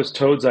was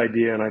Toad's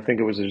idea, and I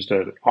think it was just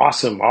an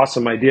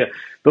awesome idea.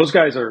 Those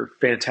guys are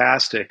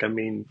fantastic. I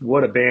mean,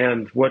 what a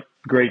band, what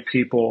great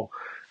people.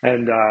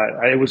 And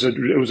it was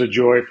a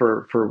joy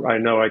for I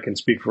know I can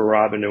speak for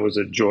Robin. It was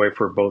a joy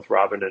for both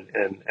Robin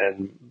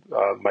and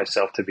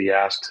myself to be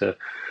asked to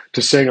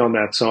sing on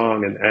that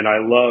song. And I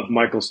love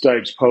Michael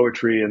Stipe's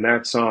poetry in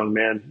that song,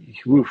 man.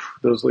 Oof,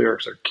 those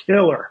lyrics are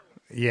killer.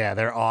 Yeah,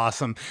 they're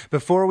awesome.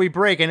 Before we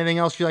break, anything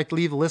else you'd like to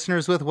leave the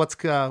listeners with? What's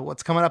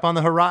coming up on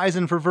the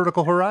horizon for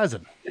Vertical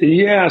Horizon?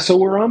 Yeah, so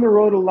we're on the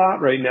road a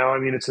lot right now. I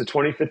mean, it's the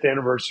 25th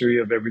anniversary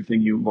of Everything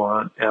You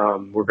Want.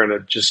 We're going to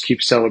just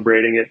keep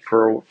celebrating it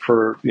for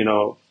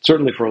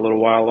certainly for a little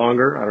while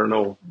longer. I don't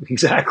know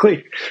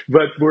exactly,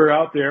 but we're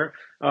out there.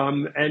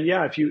 And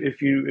yeah,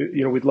 if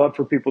you we'd love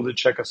for people to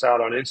check us out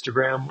on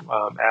Instagram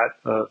at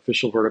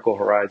Official Vertical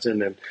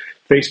Horizon, and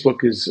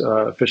Facebook is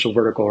Official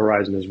Vertical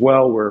Horizon as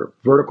well. We're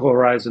Vertical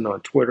Horizon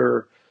on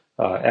Twitter,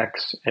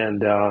 X,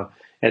 and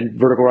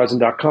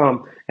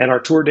verticalhorizon.com. And our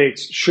tour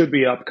dates should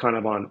be up kind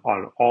of on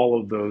all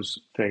of those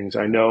things.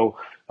 I know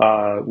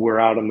we're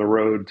out on the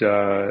road,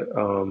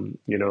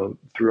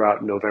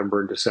 throughout November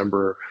and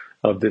December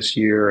of this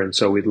year, and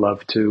so we'd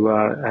love to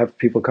have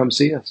people come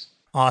see us.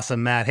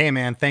 Awesome, Matt. Hey,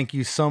 man, thank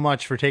you so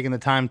much for taking the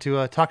time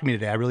to talk to me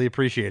today. I really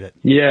appreciate it.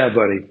 Yeah,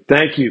 buddy.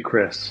 Thank you,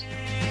 Chris.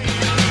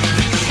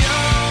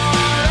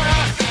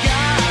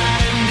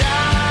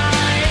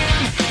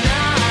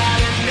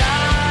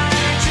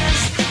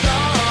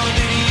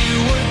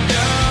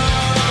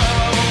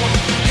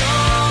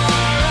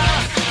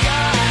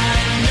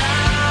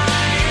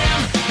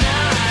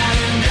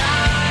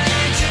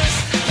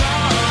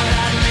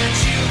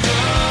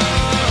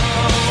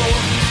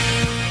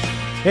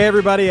 Hey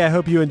everybody, I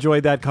hope you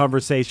enjoyed that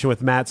conversation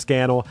with Matt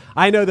Scannell.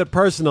 I know that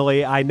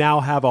personally, I now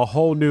have a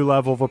whole new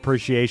level of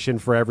appreciation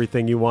for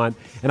Everything You Want,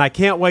 and I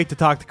can't wait to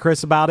talk to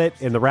Chris about it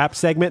in the rap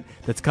segment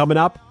that's coming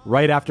up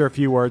right after a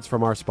few words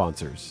from our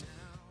sponsors.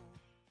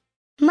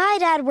 My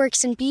dad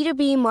works in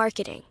B2B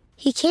marketing.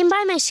 He came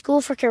by my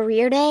school for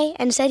career day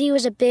and said he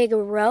was a big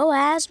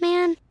ROAS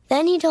man.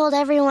 Then he told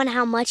everyone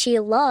how much he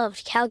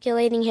loved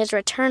calculating his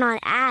return on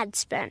ad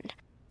spend.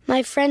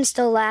 My friends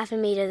still laugh at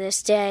me to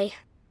this day.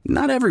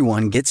 Not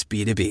everyone gets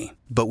B2B,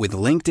 but with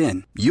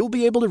LinkedIn, you'll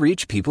be able to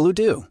reach people who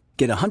do.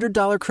 Get a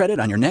 $100 credit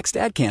on your next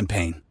ad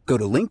campaign. Go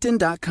to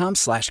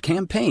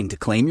linkedin.com/campaign to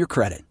claim your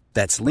credit.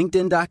 That's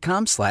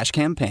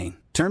linkedin.com/campaign.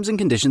 Terms and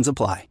conditions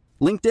apply.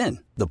 LinkedIn,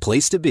 the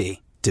place to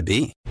be, to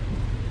be.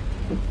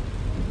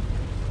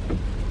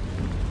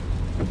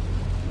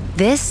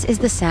 This is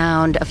the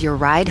sound of your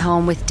ride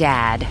home with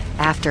Dad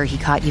after he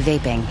caught you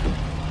vaping.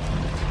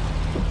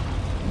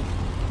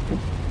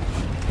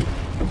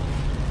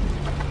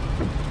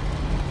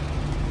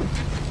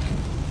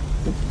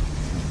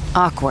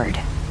 Awkward,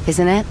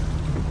 isn't it?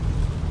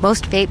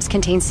 Most vapes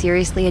contain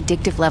seriously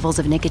addictive levels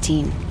of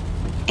nicotine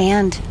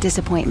and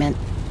disappointment.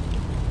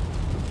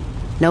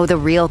 Know the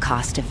real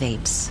cost of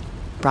vapes.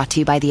 Brought to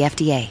you by the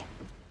FDA.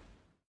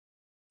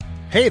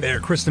 Hey there,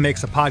 Chris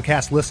DeMakes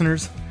podcast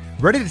listeners.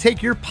 Ready to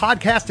take your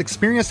podcast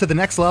experience to the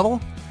next level?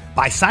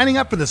 By signing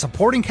up for the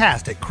supporting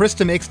cast at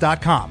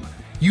chrisdemakes.com.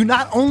 you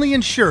not only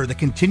ensure the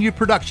continued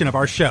production of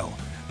our show,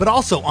 but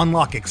also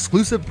unlock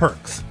exclusive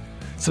perks.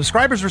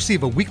 Subscribers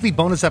receive a weekly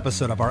bonus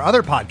episode of our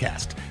other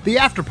podcast, The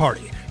After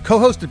Party,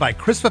 co-hosted by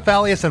Chris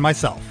Fafalius and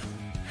myself.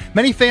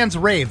 Many fans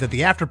rave that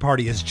The After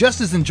Party is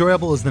just as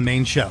enjoyable as the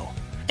main show.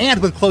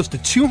 And with close to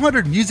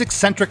 200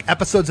 music-centric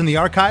episodes in the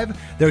archive,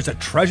 there's a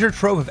treasure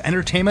trove of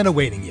entertainment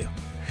awaiting you.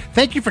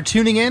 Thank you for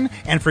tuning in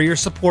and for your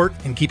support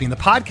in keeping the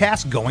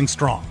podcast going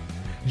strong.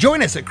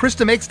 Join us at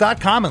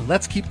DeMakes.com and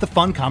let's keep the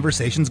fun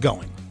conversations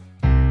going.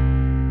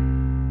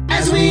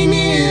 As we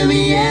near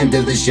the end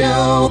of the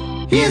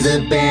show, here's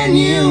a band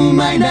you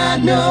might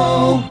not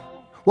know.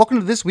 Welcome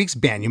to this week's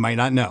Band You Might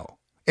Not Know.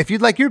 If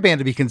you'd like your band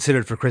to be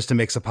considered for Chris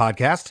DeMakes a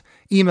Podcast,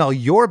 email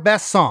your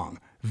best song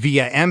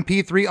via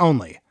MP3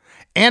 only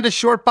and a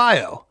short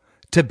bio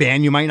to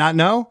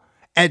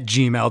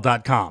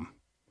bandyoumighttnotknow@gmail.com.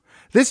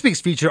 This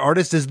week's featured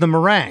artist is the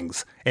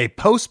Meringues, a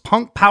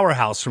post-punk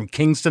powerhouse from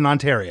Kingston,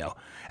 Ontario.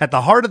 At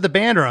the heart of the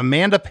band are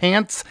Amanda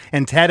Pants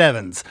and Ted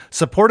Evans,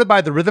 supported by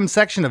the rhythm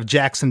section of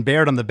Jackson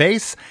Baird on the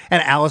bass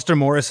and Alistair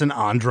Morrison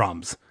on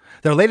drums.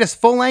 Their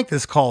latest full-length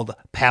is called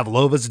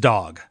Pavlova's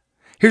Dog.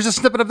 Here's a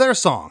snippet of their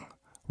song,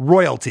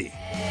 Royalty. Go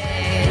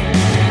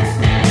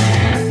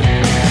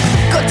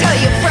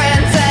tell your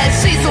friends that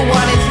she's the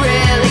one who's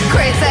really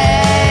crazy.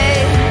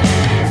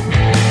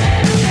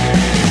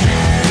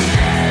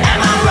 Am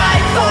I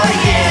right for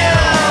you?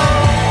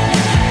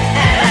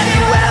 And have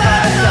you ever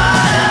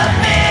thought of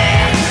me?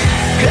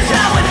 'Cause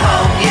I would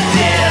hope you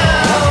do.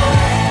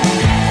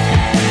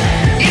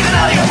 Even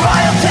though you're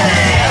royalty,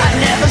 I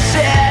never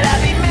said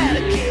I'd be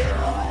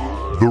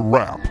manicured. The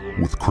Wrap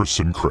with Chris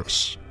and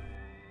Chris.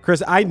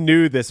 Chris, I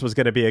knew this was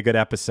going to be a good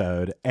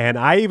episode, and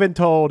I even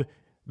told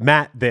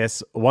Matt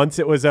this once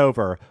it was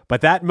over,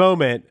 but that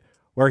moment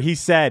where he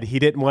said he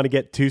didn't want to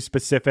get too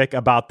specific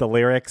about the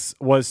lyrics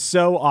was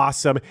so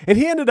awesome, and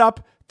he ended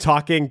up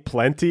talking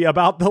plenty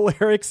about the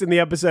lyrics in the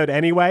episode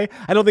anyway.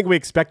 I don't think we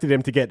expected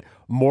him to get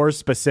more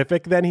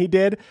specific than he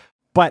did,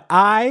 but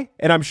I,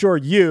 and I'm sure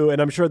you,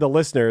 and I'm sure the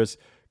listeners,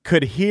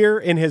 could hear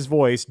in his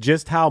voice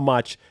just how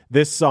much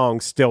this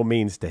song still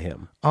means to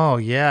him. Oh,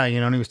 yeah.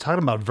 And he was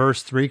talking about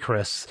verse 3,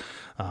 Chris,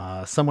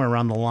 somewhere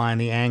around the line,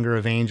 the anger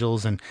of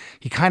angels. And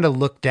he kind of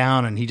looked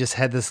down and he just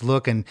had this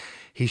look and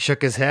he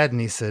shook his head and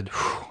he said,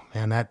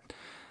 man, that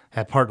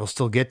part will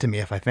still get to me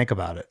if I think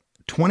about it.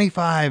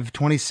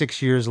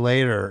 26 years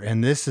later,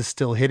 and this is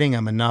still hitting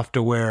him enough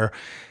to where,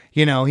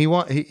 he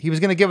was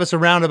going to give us a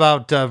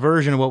roundabout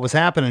version of what was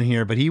happening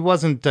here, but he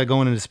wasn't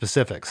going into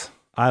specifics.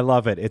 I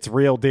love it. It's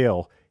real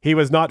deal. He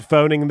was not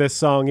phoning this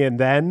song in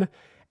then,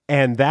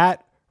 and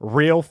that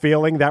real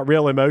feeling, that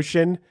real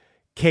emotion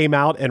came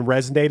out and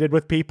resonated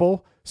with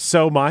people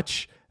so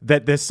much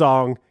that this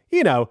song,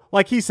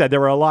 like he said, there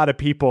were a lot of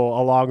people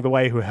along the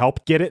way who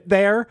helped get it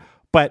there,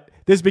 but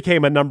this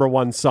became a number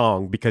one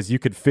song because you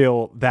could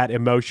feel that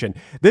emotion.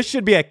 This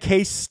should be a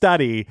case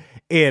study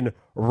in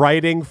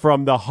writing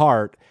from the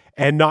heart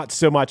and not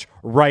so much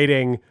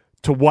writing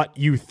to what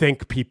you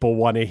think people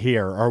want to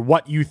hear or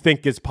what you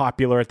think is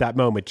popular at that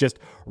moment, just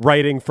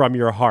writing from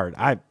your heart.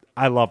 I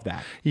love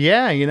that.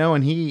 Yeah,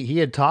 and he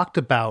had talked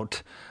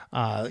about,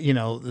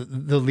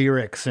 the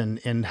lyrics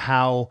and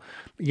how,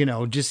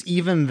 just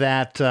even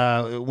that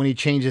when he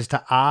changes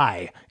to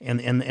I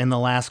in the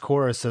last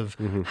chorus of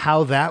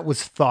how that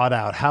was thought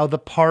out, how the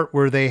part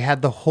where they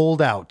had the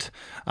holdout,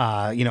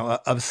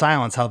 of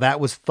silence, how that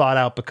was thought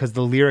out because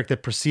the lyric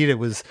that preceded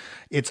was,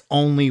 it's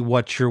only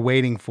what you're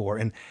waiting for.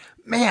 And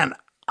man,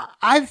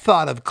 I've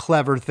thought of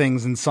clever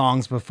things in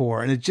songs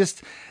before, and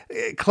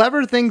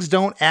clever things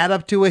don't add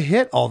up to a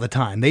hit all the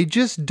time. They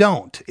just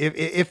don't.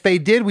 If they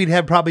did, we'd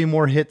have probably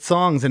more hit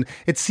songs. And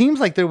it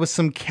seems like there was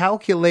some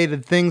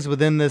calculated things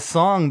within this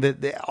song that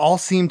they all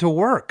seemed to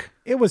work.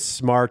 It was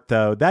smart,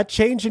 though. That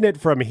changing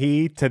it from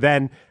he to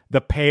then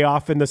the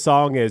payoff in the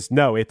song is,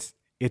 no, it's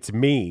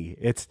me.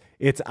 It's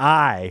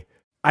I.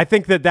 I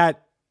think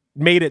that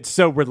made it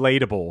so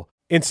relatable.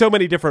 In so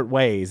many different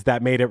ways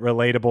that made it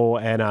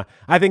relatable, and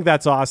I think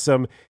that's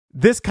awesome.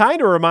 This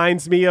kind of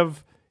reminds me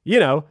of,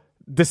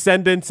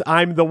 Descendants,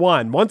 I'm the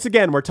One. Once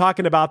again, we're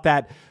talking about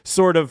that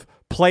sort of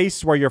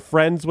place where you're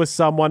friends with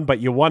someone, but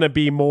you want to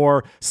be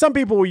more. Some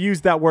people will use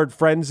that word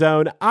friend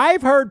zone.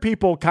 I've heard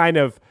people kind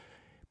of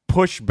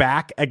push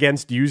back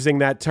against using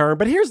that term,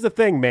 but here's the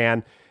thing,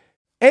 man.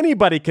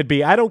 Anybody could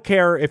be. I don't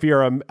care if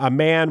you're a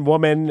man,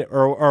 woman,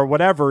 or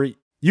whatever.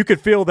 You could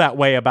feel that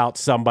way about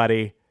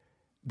somebody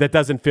that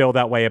doesn't feel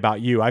that way about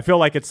you. I feel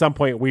like at some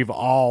point we've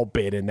all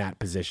been in that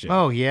position.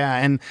 Oh, yeah.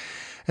 And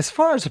as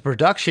far as the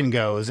production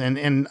goes,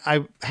 and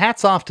I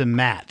hats off to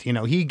Matt.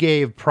 He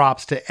gave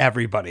props to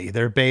everybody,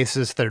 their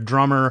bassist, their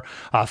drummer,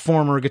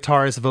 former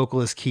guitarist,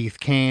 vocalist Keith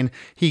Kane.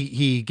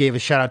 He gave a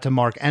shout out to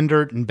Mark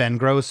Endert and Ben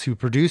Gross, who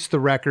produced the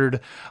record.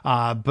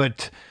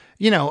 But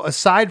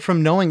aside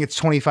from knowing it's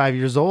 25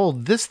 years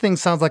old, this thing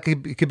sounds like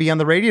it could be on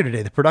the radio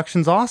today. The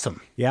production's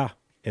awesome. Yeah,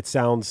 it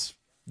sounds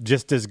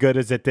just as good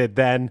as it did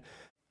then.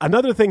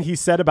 Another thing he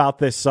said about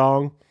this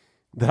song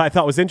that I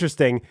thought was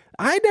interesting.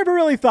 I never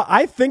really thought,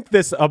 I think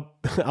this,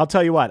 I'll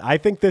tell you what, I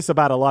think this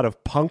about a lot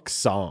of punk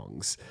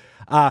songs.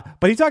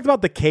 But he talked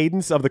about the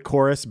cadence of the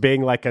chorus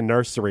being like a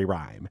nursery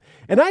rhyme.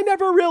 And I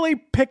never really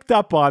picked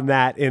up on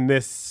that in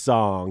this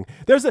song.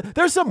 There's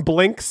some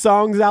Blink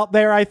songs out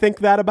there I think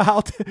that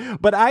about,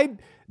 but I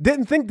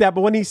didn't think that.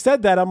 But when he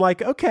said that, I'm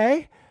like,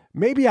 okay,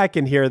 maybe I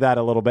can hear that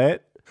a little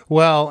bit.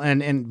 Well,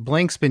 and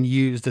Blink's been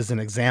used as an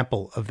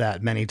example of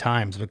that many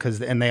times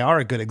and they are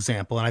a good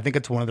example. And I think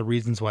it's one of the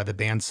reasons why the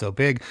band's so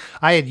big.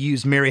 I had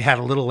used Mary Had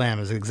a Little Lamb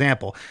as an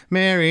example.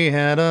 Mary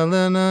had a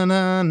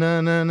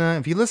na-na-na-na-na-na.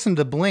 If you listen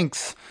to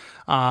Blink's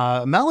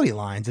melody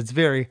lines, it's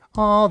very,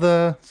 all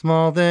the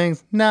small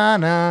things,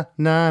 na-na,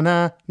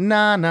 na-na,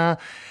 na-na.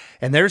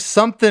 And there's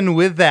something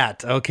with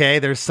that, okay?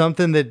 There's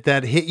something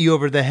that hit you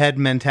over the head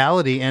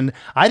mentality. And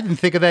I didn't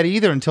think of that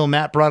either until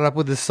Matt brought it up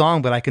with this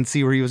song, but I can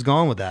see where he was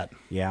going with that.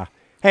 Yeah.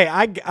 Hey,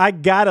 I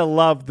gotta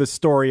love the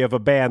story of a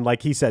band,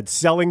 like he said,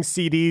 selling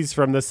CDs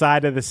from the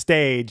side of the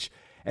stage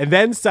and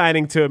then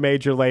signing to a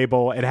major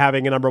label and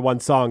having a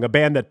 #1 song, a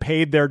band that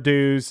paid their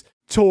dues,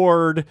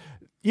 toured,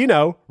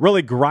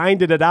 really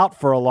grinded it out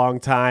for a long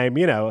time.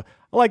 I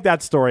like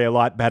that story a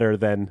lot better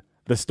than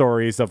the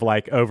stories of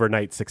like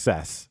overnight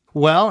success.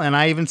 Well, and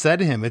I even said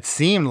to him, it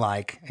seemed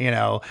like,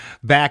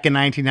 back in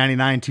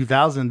 1999,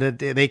 2000, that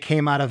they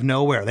came out of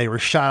nowhere. They were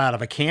shot out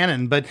of a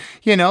cannon. But,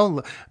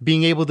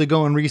 being able to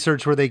go and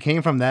research where they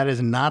came from, that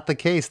is not the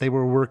case. They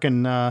were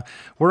working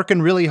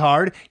really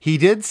hard. He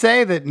did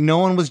say that no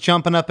one was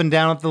jumping up and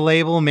down at the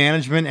label,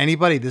 management,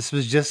 anybody. This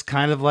was just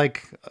kind of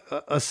like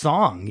a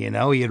song, He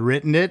had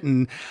written it,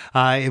 and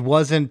it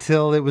wasn't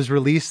until it was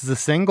released as a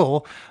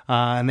single,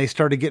 and they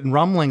started getting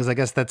rumblings. I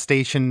guess that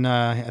station,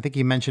 I think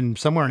he mentioned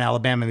somewhere in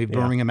Alabama,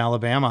 Birmingham,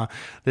 Alabama,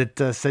 that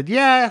said,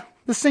 yeah,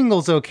 the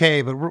single's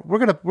okay, but we're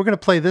gonna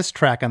play this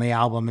track on the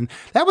album. And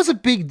that was a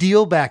big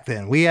deal back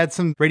then. We had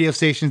some radio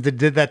stations that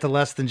did that to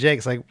Less Than Jake.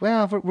 It's like,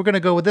 well, we're gonna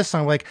go with this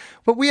song. Like,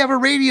 but we have a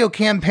radio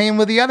campaign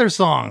with the other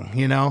song,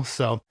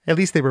 So at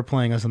least they were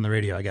playing us on the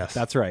radio, I guess.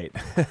 That's right.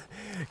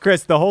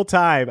 Chris, the whole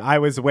time I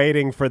was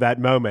waiting for that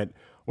moment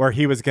where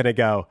he was gonna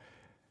go,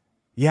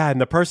 yeah, and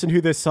the person who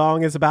this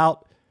song is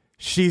about,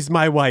 she's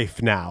my wife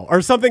now,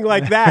 or something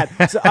like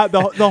that. So,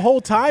 the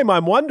whole time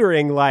I'm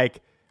wondering, like,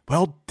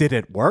 well, did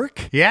it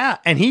work? Yeah,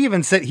 and he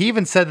even said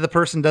the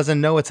person doesn't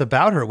know it's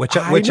about her, which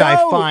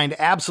I find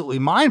absolutely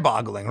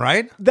mind-boggling,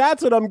 right?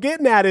 That's what I'm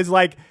getting at, is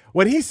like,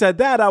 when he said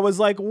that, I was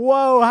like,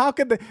 whoa, how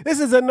could this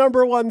is a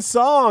 #1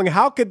 song.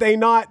 How could they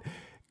not,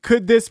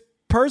 could this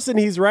person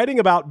he's writing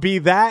about be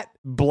that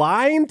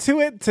blind to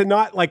it to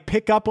not like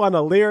pick up on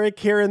a lyric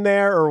here and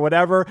there or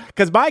whatever?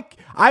 Because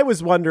I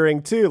was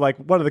wondering too, like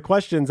one of the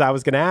questions I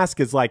was going to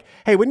ask is like,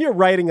 hey, when you're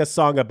writing a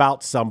song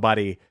about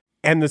somebody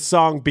and the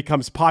song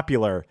becomes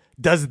popular,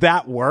 does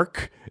that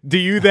work? Do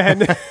you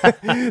then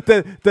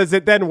does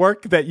it then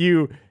work that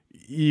you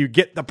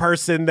get the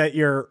person that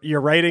you're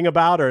writing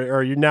about,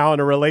 or you're now in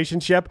a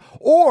relationship?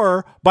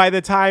 Or by the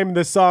time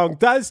the song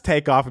does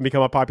take off and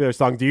become a popular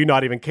song, do you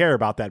not even care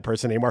about that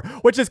person anymore?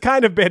 Which has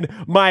kind of been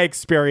my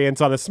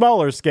experience on a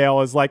smaller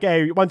scale, is like,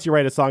 hey, once you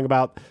write a song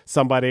about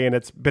somebody and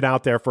it's been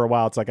out there for a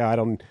while, it's like,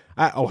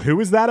 who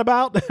is that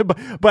about?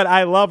 But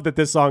I love that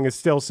this song is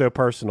still so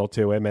personal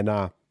to him. And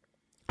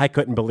I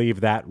couldn't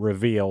believe that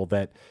reveal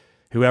that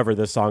whoever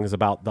this song is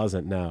about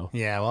doesn't know.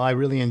 Yeah, well, I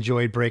really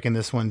enjoyed breaking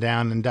this one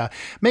down. And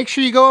make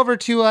sure you go over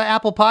to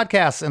Apple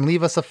Podcasts and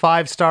leave us a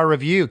 5-star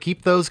review.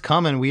 Keep those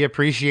coming. We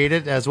appreciate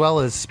it, as well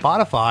as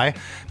Spotify,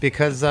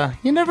 because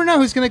you never know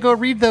who's going to go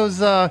read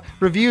those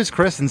reviews,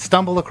 Chris, and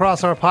stumble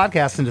across our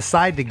podcast and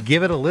decide to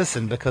give it a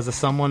listen because of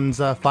someone's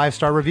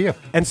 5-star review.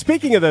 And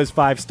speaking of those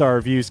 5-star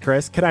reviews,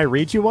 Chris, can I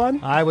read you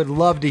one? I would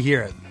love to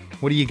hear it.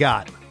 What do you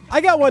got? I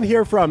got one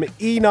here from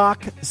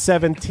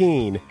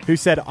Enoch17, who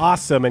said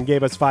awesome and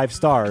gave us 5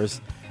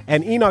 stars.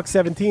 And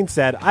Enoch17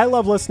 said, I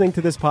love listening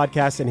to this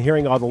podcast and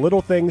hearing all the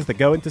little things that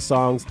go into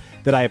songs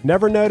that I have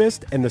never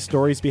noticed and the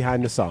stories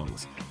behind the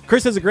songs.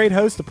 Chris is a great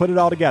host to put it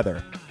all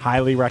together.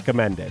 Highly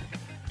recommended.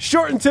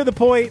 Short and to the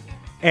point,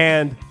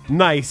 and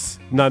nice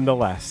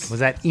nonetheless.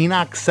 Was that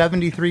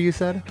Enoch73 you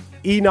said?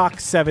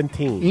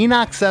 Enoch17.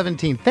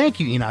 Enoch17. Thank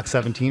you,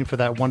 Enoch17, for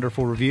that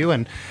wonderful review.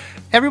 And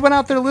everyone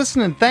out there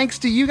listening, thanks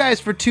to you guys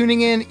for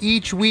tuning in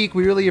each week.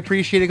 We really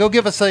appreciate it. Go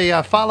give us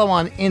a follow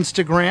on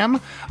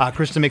Instagram.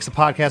 Krista Makes a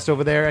Podcast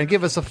over there, and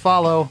give us a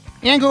follow.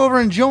 And go over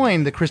and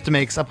join the Krista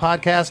Makes a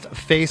Podcast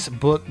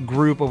Facebook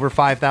group. Over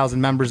 5,000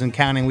 members and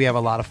counting. We have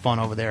a lot of fun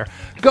over there.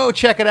 Go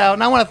check it out.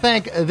 And I want to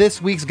thank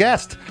this week's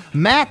guest,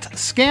 Matt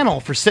Scannell,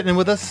 for sitting in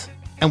with us.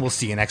 And we'll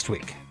see you next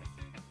week.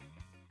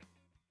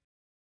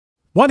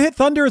 One Hit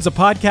Thunder is a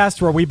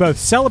podcast where we both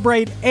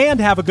celebrate and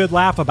have a good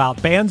laugh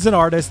about bands and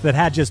artists that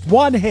had just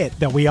one hit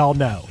that we all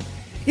know.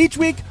 Each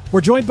week,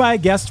 we're joined by a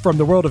guest from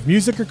the world of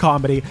music or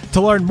comedy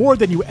to learn more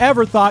than you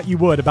ever thought you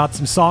would about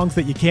some songs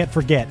that you can't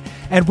forget.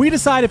 And we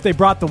decide if they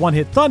brought the One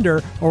Hit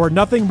Thunder or were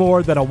nothing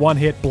more than a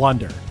one-hit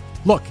blunder.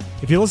 Look,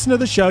 if you listen to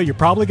the show, you're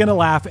probably going to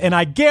laugh, and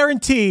I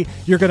guarantee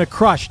you're going to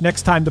crush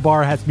next time the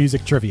bar has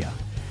music trivia.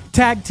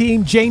 Tag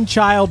Team, Jane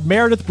Child,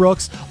 Meredith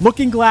Brooks,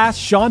 Looking Glass,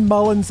 Sean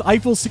Mullins,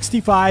 Eiffel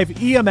 65,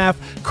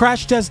 EMF,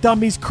 Crash Test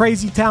Dummies,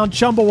 Crazy Town,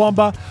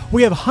 Chumbawamba.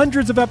 We have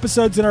hundreds of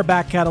episodes in our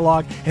back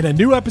catalog and a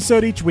new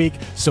episode each week,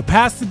 so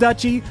pass the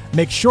Dutchie,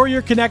 make sure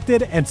you're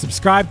connected, and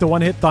subscribe to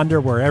One Hit Thunder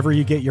wherever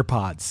you get your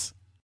pods.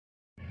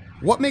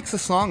 What makes a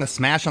song a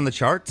smash on the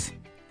charts?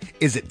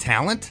 Is it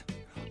talent?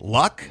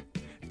 Luck?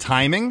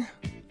 Timing?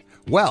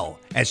 Well,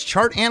 as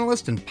chart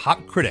analyst and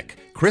pop critic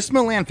Chris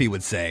Molanphy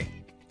would say,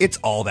 it's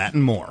all that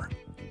and more.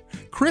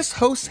 Chris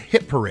hosts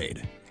Hit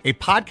Parade, a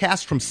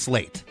podcast from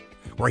Slate,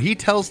 where he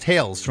tells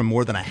tales from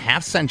more than a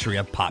half-century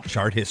of pop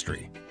chart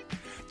history.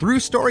 Through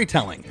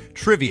storytelling,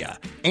 trivia,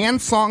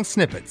 and song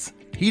snippets,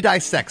 he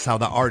dissects how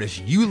the artists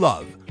you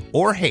love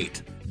or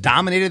hate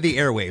dominated the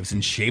airwaves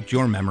and shaped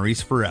your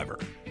memories forever.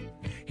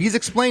 He's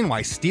explained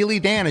why Steely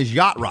Dan is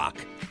yacht rock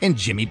and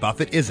Jimmy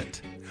Buffett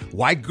isn't,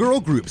 why girl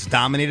groups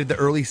dominated the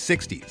early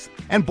 60s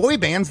and boy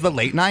bands the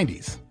late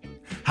 90s,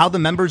 how the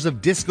members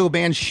of disco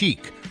band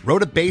Chic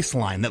wrote a bass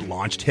line that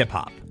launched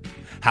hip-hop,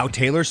 how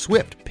Taylor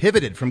Swift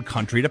pivoted from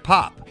country to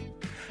pop,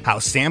 how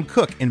Sam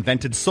Cooke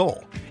invented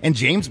soul and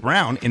James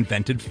Brown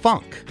invented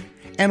funk,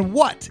 and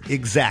what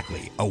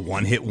exactly a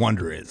one-hit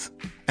wonder is,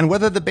 and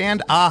whether the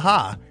band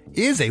Aha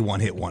is a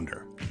one-hit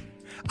wonder.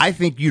 I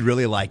think you'd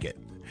really like it.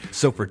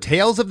 So for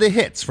Tales of the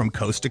Hits from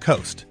Coast to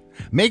Coast,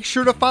 make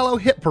sure to follow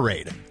Hit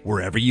Parade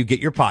wherever you get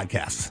your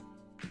podcasts.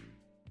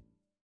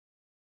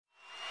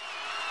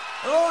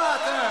 Hello out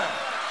there.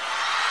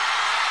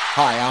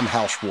 Hi, I'm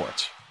Hal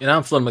Schwartz. And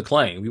I'm Flynn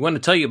McLean. We want to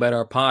tell you about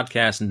our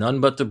podcast, None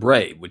But the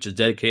Brave, which is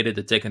dedicated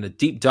to taking a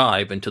deep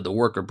dive into the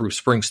work of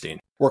Bruce Springsteen.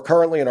 We're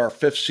currently in our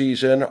 5th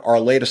season. Our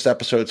latest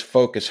episodes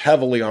focus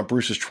heavily on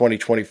Bruce's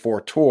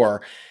 2024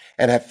 tour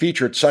and have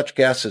featured such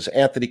guests as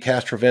Anthony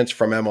Castrovince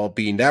from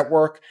MLB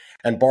Network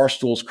and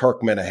Barstool's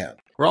Kirk Minahan.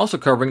 We're also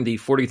covering the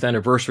 40th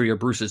anniversary of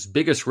Bruce's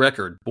biggest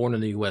record, Born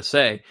in the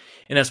USA.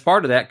 And as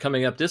part of that,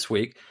 coming up this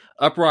week,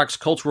 Uprock's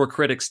cultural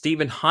critic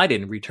Stephen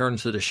Hyden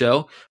returns to the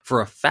show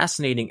for a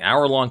fascinating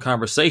hour-long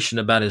conversation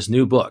about his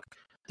new book,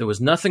 There Was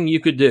Nothing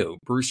You Could Do,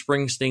 Bruce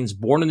Springsteen's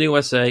Born in the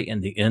USA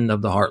and the End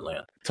of the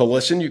Heartland. To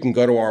listen, you can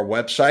go to our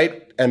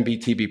website,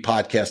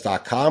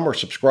 mbtbpodcast.com, or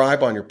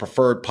subscribe on your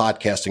preferred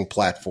podcasting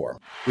platform.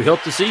 We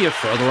hope to see you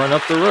further on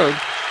up the road.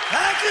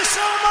 Thank you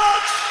so much.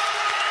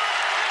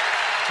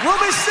 We'll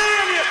be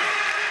seeing you.